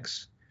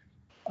dynamics.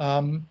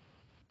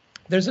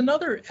 There's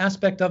another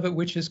aspect of it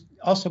which is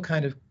also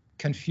kind of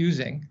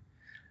confusing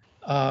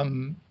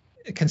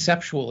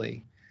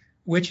conceptually,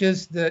 which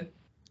is that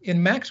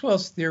in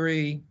Maxwell's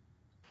theory,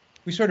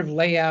 we sort of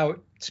lay out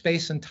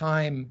space and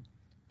time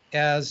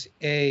as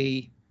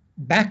a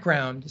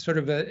background, sort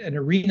of an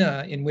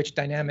arena in which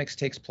dynamics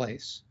takes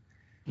place.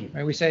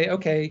 Right? We say,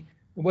 okay,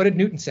 what did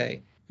Newton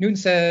say? Newton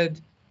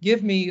said,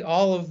 give me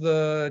all of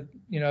the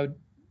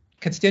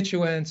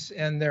constituents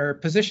and their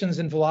positions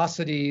and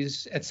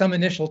velocities at some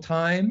initial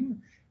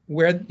time,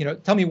 where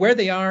tell me where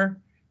they are,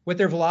 what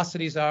their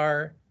velocities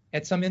are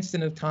at some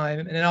instant of time,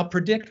 and then I'll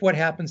predict what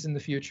happens in the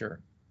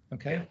future.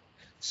 Okay, yeah.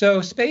 So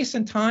space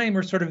and time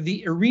are sort of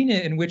the arena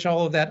in which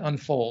all of that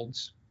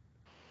unfolds.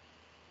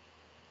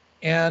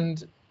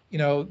 And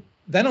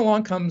then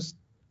along comes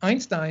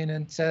Einstein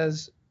and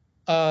says,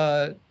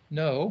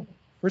 no,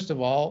 first of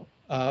all,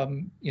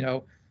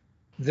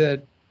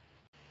 the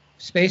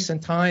space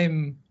and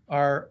time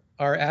are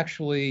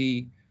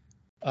actually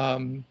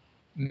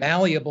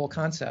malleable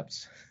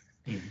concepts.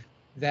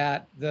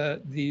 That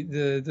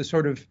the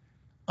sort of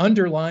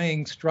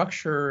underlying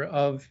structure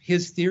of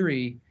his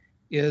theory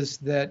is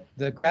that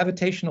the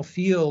gravitational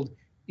field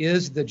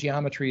is the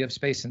geometry of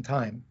space and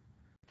time.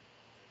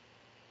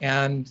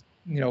 And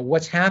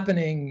what's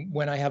happening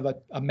when I have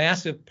a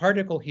massive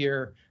particle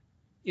here,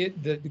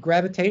 the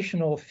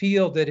gravitational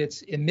field that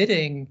it's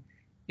emitting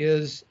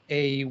is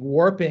a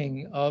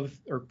warping of,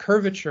 or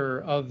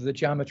curvature of, the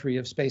geometry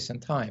of space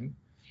and time.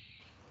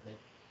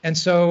 And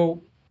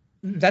so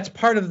that's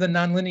part of the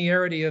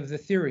nonlinearity of the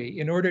theory.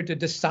 In order to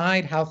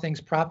decide how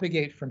things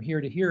propagate from here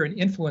to here and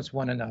influence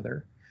one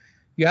another,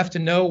 you have to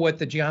know what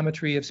the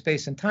geometry of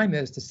space and time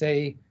is to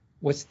say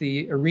what's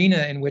the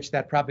arena in which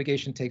that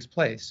propagation takes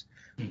place.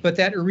 But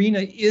that arena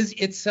is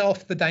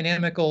itself the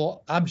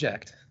dynamical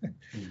object.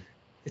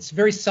 It's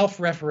very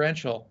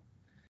self-referential.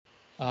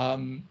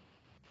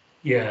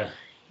 Yeah,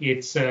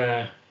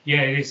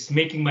 it's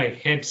making my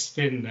head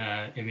spin,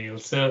 Emil.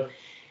 So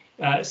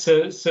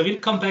we'll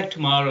come back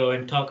tomorrow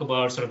and talk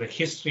about sort of the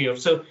history of.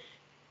 So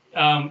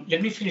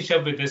let me finish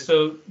up with this.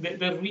 So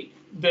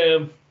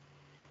the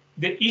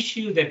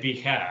issue that we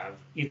have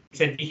is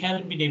that we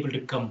haven't been able to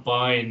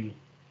combine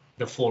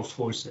the four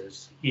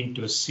forces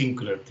into a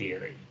singular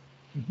theory.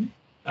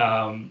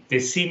 They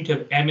seem to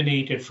have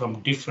emanated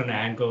from different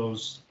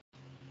angles,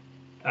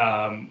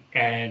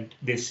 and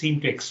they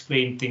seem to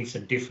explain things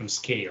at different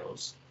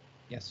scales.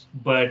 Yes.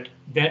 But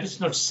that is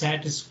not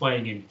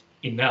satisfying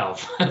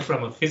enough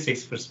from a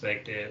physics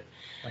perspective.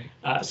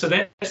 Right. So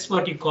that's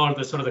what you call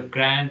the sort of the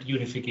grand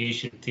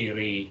unification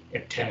theory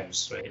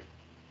attempts, right?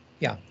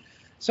 Yeah.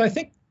 So I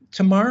think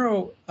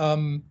tomorrow,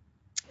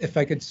 if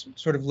I could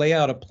sort of lay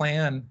out a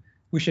plan,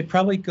 we should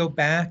probably go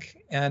back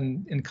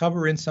and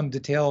cover in some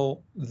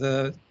detail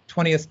the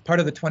 20th part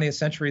of the 20th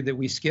century that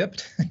we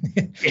skipped,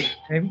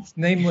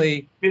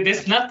 namely.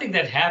 There's nothing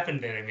that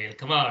happened there, Emil.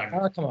 Come on.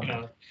 Oh, come on. You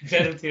know,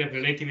 general theory of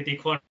relativity,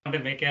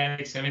 quantum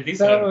mechanics. I mean,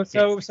 these are.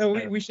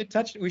 So we should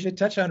touch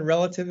on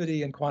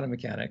relativity and quantum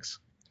mechanics,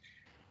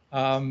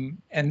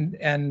 and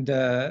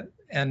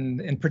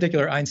in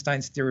particular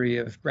Einstein's theory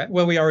of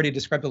well, we already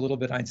described a little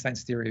bit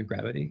Einstein's theory of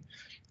gravity.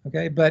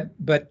 Okay, but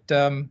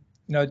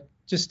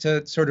just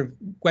to sort of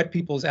whet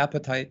people's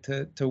appetite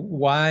to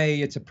why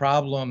it's a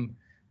problem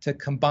to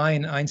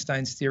combine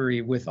Einstein's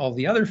theory with all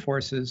the other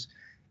forces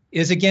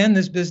is again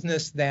this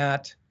business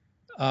that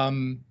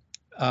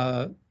the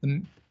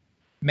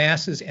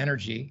mass is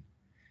energy,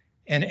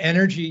 and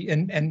energy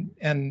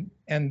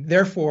and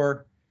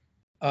therefore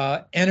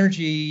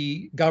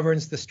energy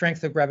governs the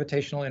strength of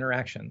gravitational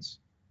interactions.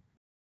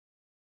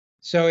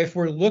 So if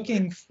we're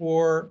looking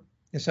for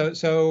as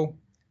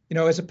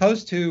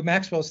opposed to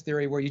Maxwell's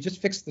theory where you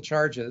just fix the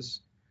charges,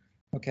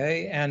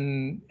 okay,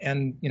 and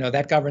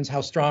that governs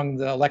how strong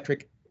the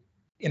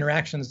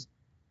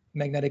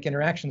magnetic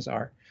interactions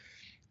are.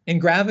 In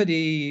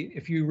gravity,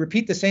 if you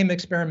repeat the same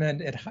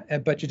experiment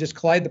but you just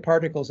collide the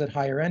particles at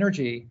higher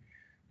energy,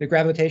 the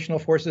gravitational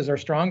forces are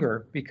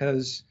stronger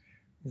because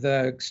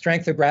the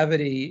strength of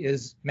gravity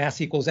is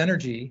mass equals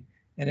energy,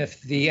 and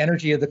if the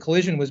energy of the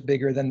collision was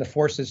bigger, then the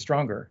force is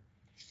stronger.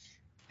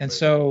 And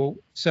so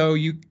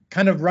you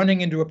kind of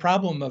running into a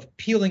problem of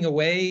peeling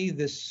away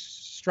this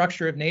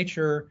structure of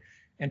nature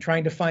and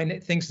trying to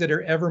find things that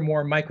are ever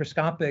more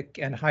microscopic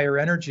and higher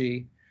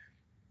energy,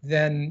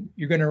 then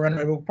you're going to run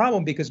into a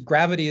problem because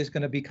gravity is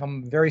going to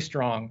become very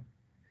strong.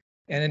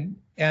 And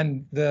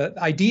the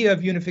idea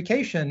of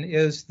unification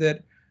is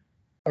that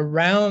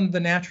around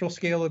the natural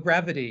scale of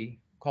gravity,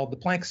 called the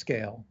Planck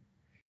scale,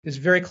 is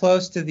very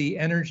close to the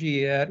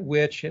energy at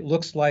which it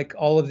looks like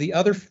all of the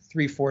other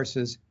three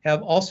forces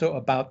have also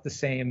about the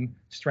same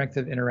strength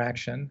of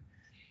interaction.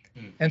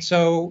 And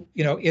so,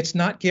 it's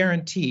not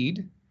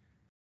guaranteed,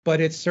 but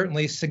it's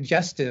certainly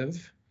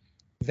suggestive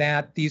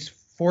that these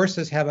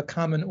forces have a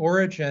common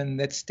origin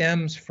that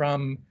stems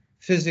from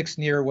physics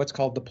near what's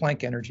called the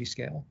Planck energy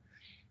scale.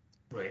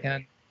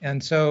 Right.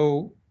 And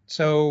so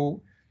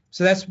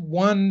that's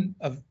one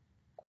of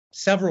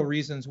several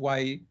reasons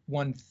why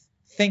one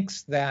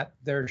thinks that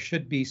there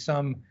should be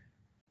some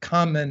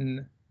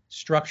common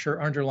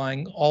structure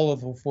underlying all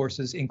of the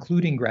forces,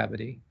 including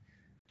gravity.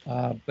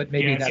 But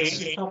maybe that's.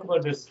 So you talk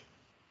about this.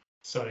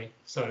 Sorry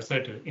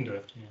to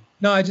interrupt. Yeah.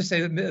 No, I just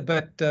say,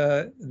 but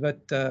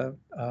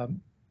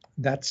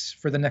that's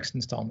for the next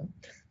installment.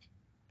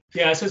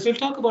 Yeah, so we'll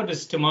talk about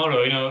this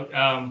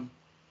tomorrow.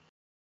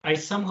 I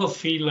somehow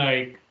feel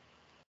like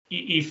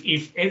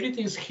if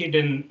everything's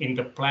hidden in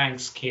the Planck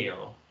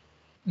scale,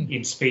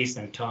 in space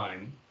and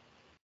time,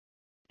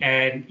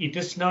 and it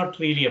is not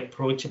really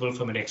approachable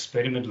from an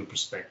experimental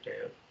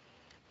perspective,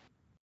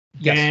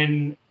 yes,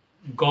 then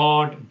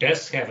God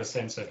does have a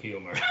sense of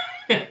humor.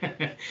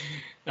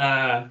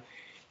 I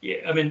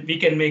mean, we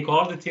can make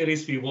all the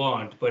theories we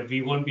want, but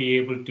we won't be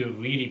able to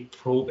really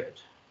probe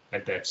it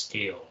at that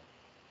scale,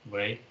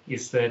 right?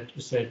 Is that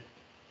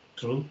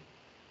true?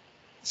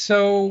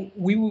 So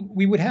we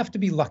would have to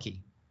be lucky,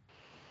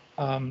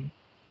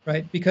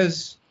 right?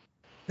 Because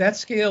that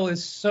scale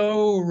is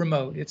so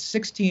remote. It's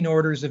 16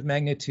 orders of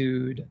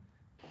magnitude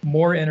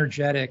more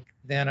energetic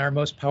than our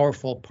most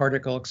powerful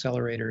particle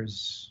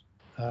accelerators,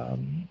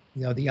 the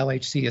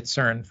LHC at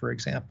CERN, for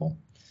example.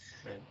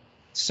 Right.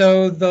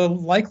 So the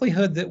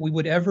likelihood that we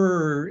would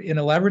ever, in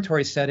a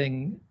laboratory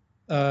setting,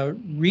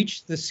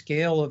 reach the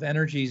scale of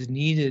energies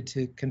needed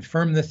to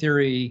confirm the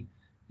theory,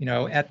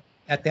 at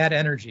that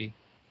energy,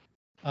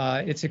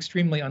 it's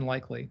extremely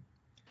unlikely.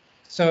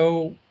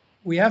 So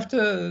we have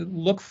to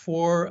look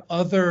for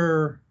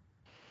other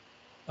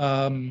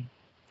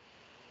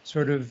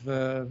sort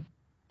of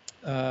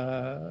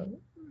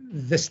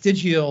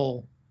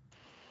vestigial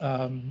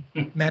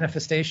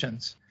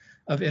manifestations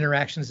of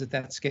interactions at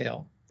that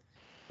scale.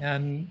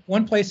 And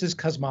one place is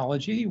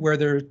cosmology,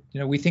 where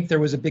we think there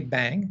was a Big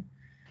Bang.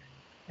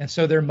 And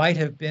so there might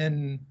have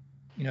been,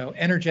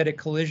 energetic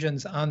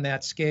collisions on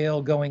that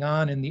scale going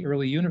on in the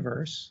early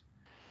universe.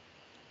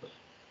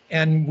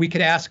 And we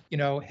could ask,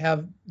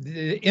 have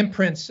the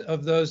imprints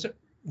of those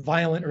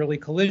violent early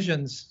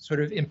collisions sort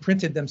of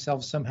imprinted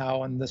themselves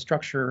somehow on the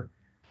structure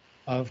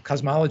of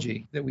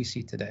cosmology that we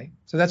see today?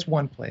 So that's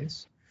one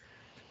place.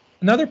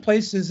 Another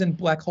place is in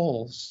black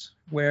holes,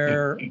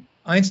 where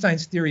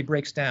Einstein's theory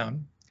breaks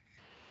down.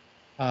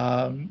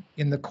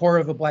 In the core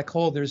of a black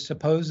hole, there's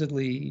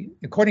supposedly,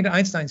 according to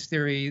Einstein's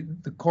theory,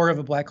 the core of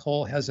a black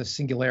hole has a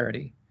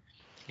singularity.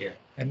 Yeah.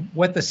 And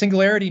what the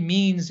singularity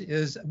means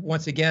is,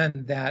 once again,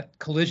 that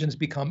collisions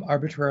become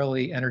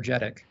arbitrarily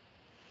energetic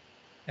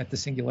at the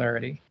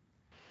singularity.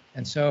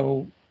 And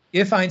so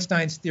if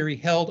Einstein's theory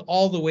held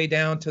all the way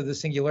down to the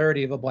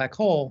singularity of a black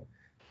hole,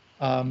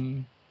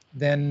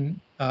 then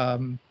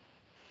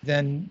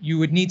you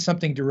would need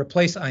something to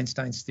replace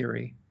Einstein's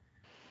theory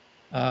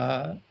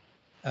to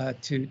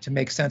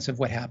make sense of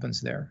what happens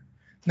there.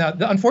 Now,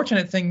 the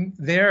unfortunate thing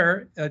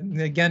there,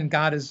 again,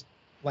 God is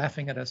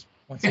laughing at us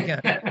once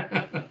again,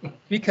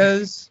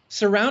 because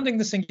surrounding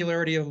the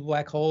singularity of a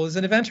black hole is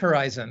an event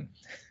horizon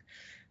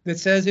that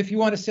says if you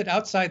want to sit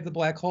outside the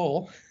black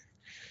hole,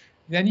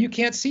 then you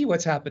can't see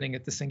what's happening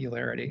at the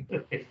singularity.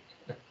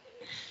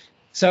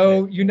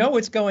 So you know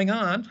what's going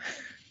on,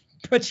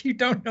 but you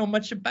don't know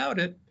much about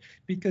it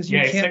because you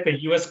can't. Yeah, it's like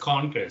the U.S.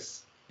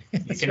 Congress.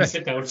 You can right.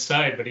 sit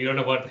outside, but you don't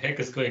know what the heck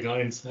is going on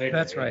inside.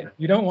 That's there. right.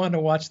 You don't want to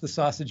watch the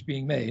sausage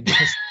being made.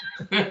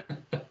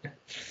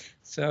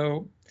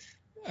 So,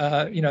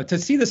 to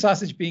see the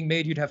sausage being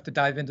made, you'd have to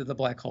dive into the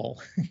black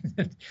hole,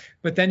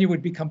 but then you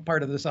would become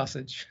part of the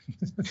sausage.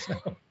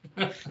 so,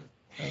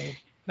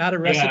 not a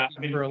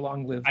recipe for a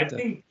long-lived. I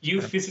think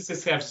you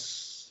physicists have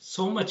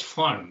so much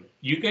fun.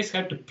 You guys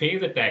have to pay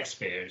the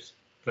taxpayers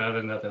rather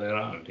than the other way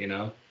around. I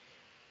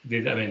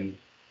mean,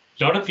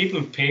 a lot of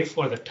people pay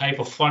for the type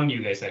of fun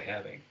you guys are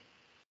having.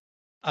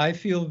 I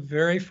feel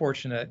very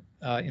fortunate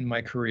in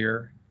my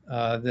career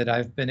that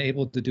I've been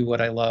able to do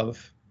what I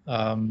love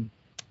and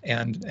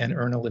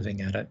earn a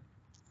living at it.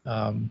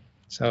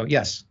 So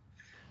yes,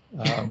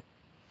 I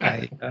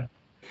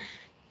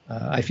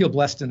feel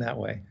blessed in that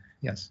way.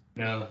 Yes.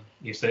 No,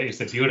 it's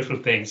a beautiful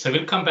thing. So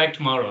we'll come back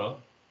tomorrow,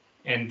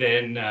 and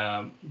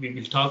then we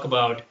will talk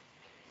about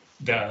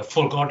the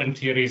forgotten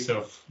theories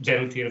of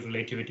general theory of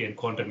relativity and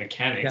quantum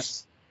mechanics.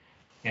 Yes.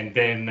 And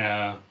then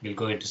we'll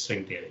go into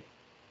string theory.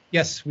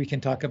 Yes, we can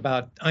talk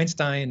about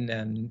Einstein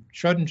and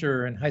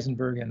Schrödinger and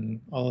Heisenberg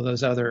and all of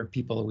those other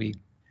people we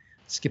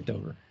skipped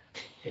over.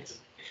 Yes.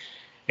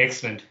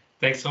 Excellent.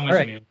 Thanks so much, All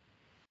right. Emil.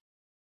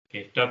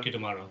 Okay, talk to you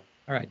tomorrow.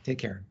 All right, take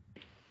care.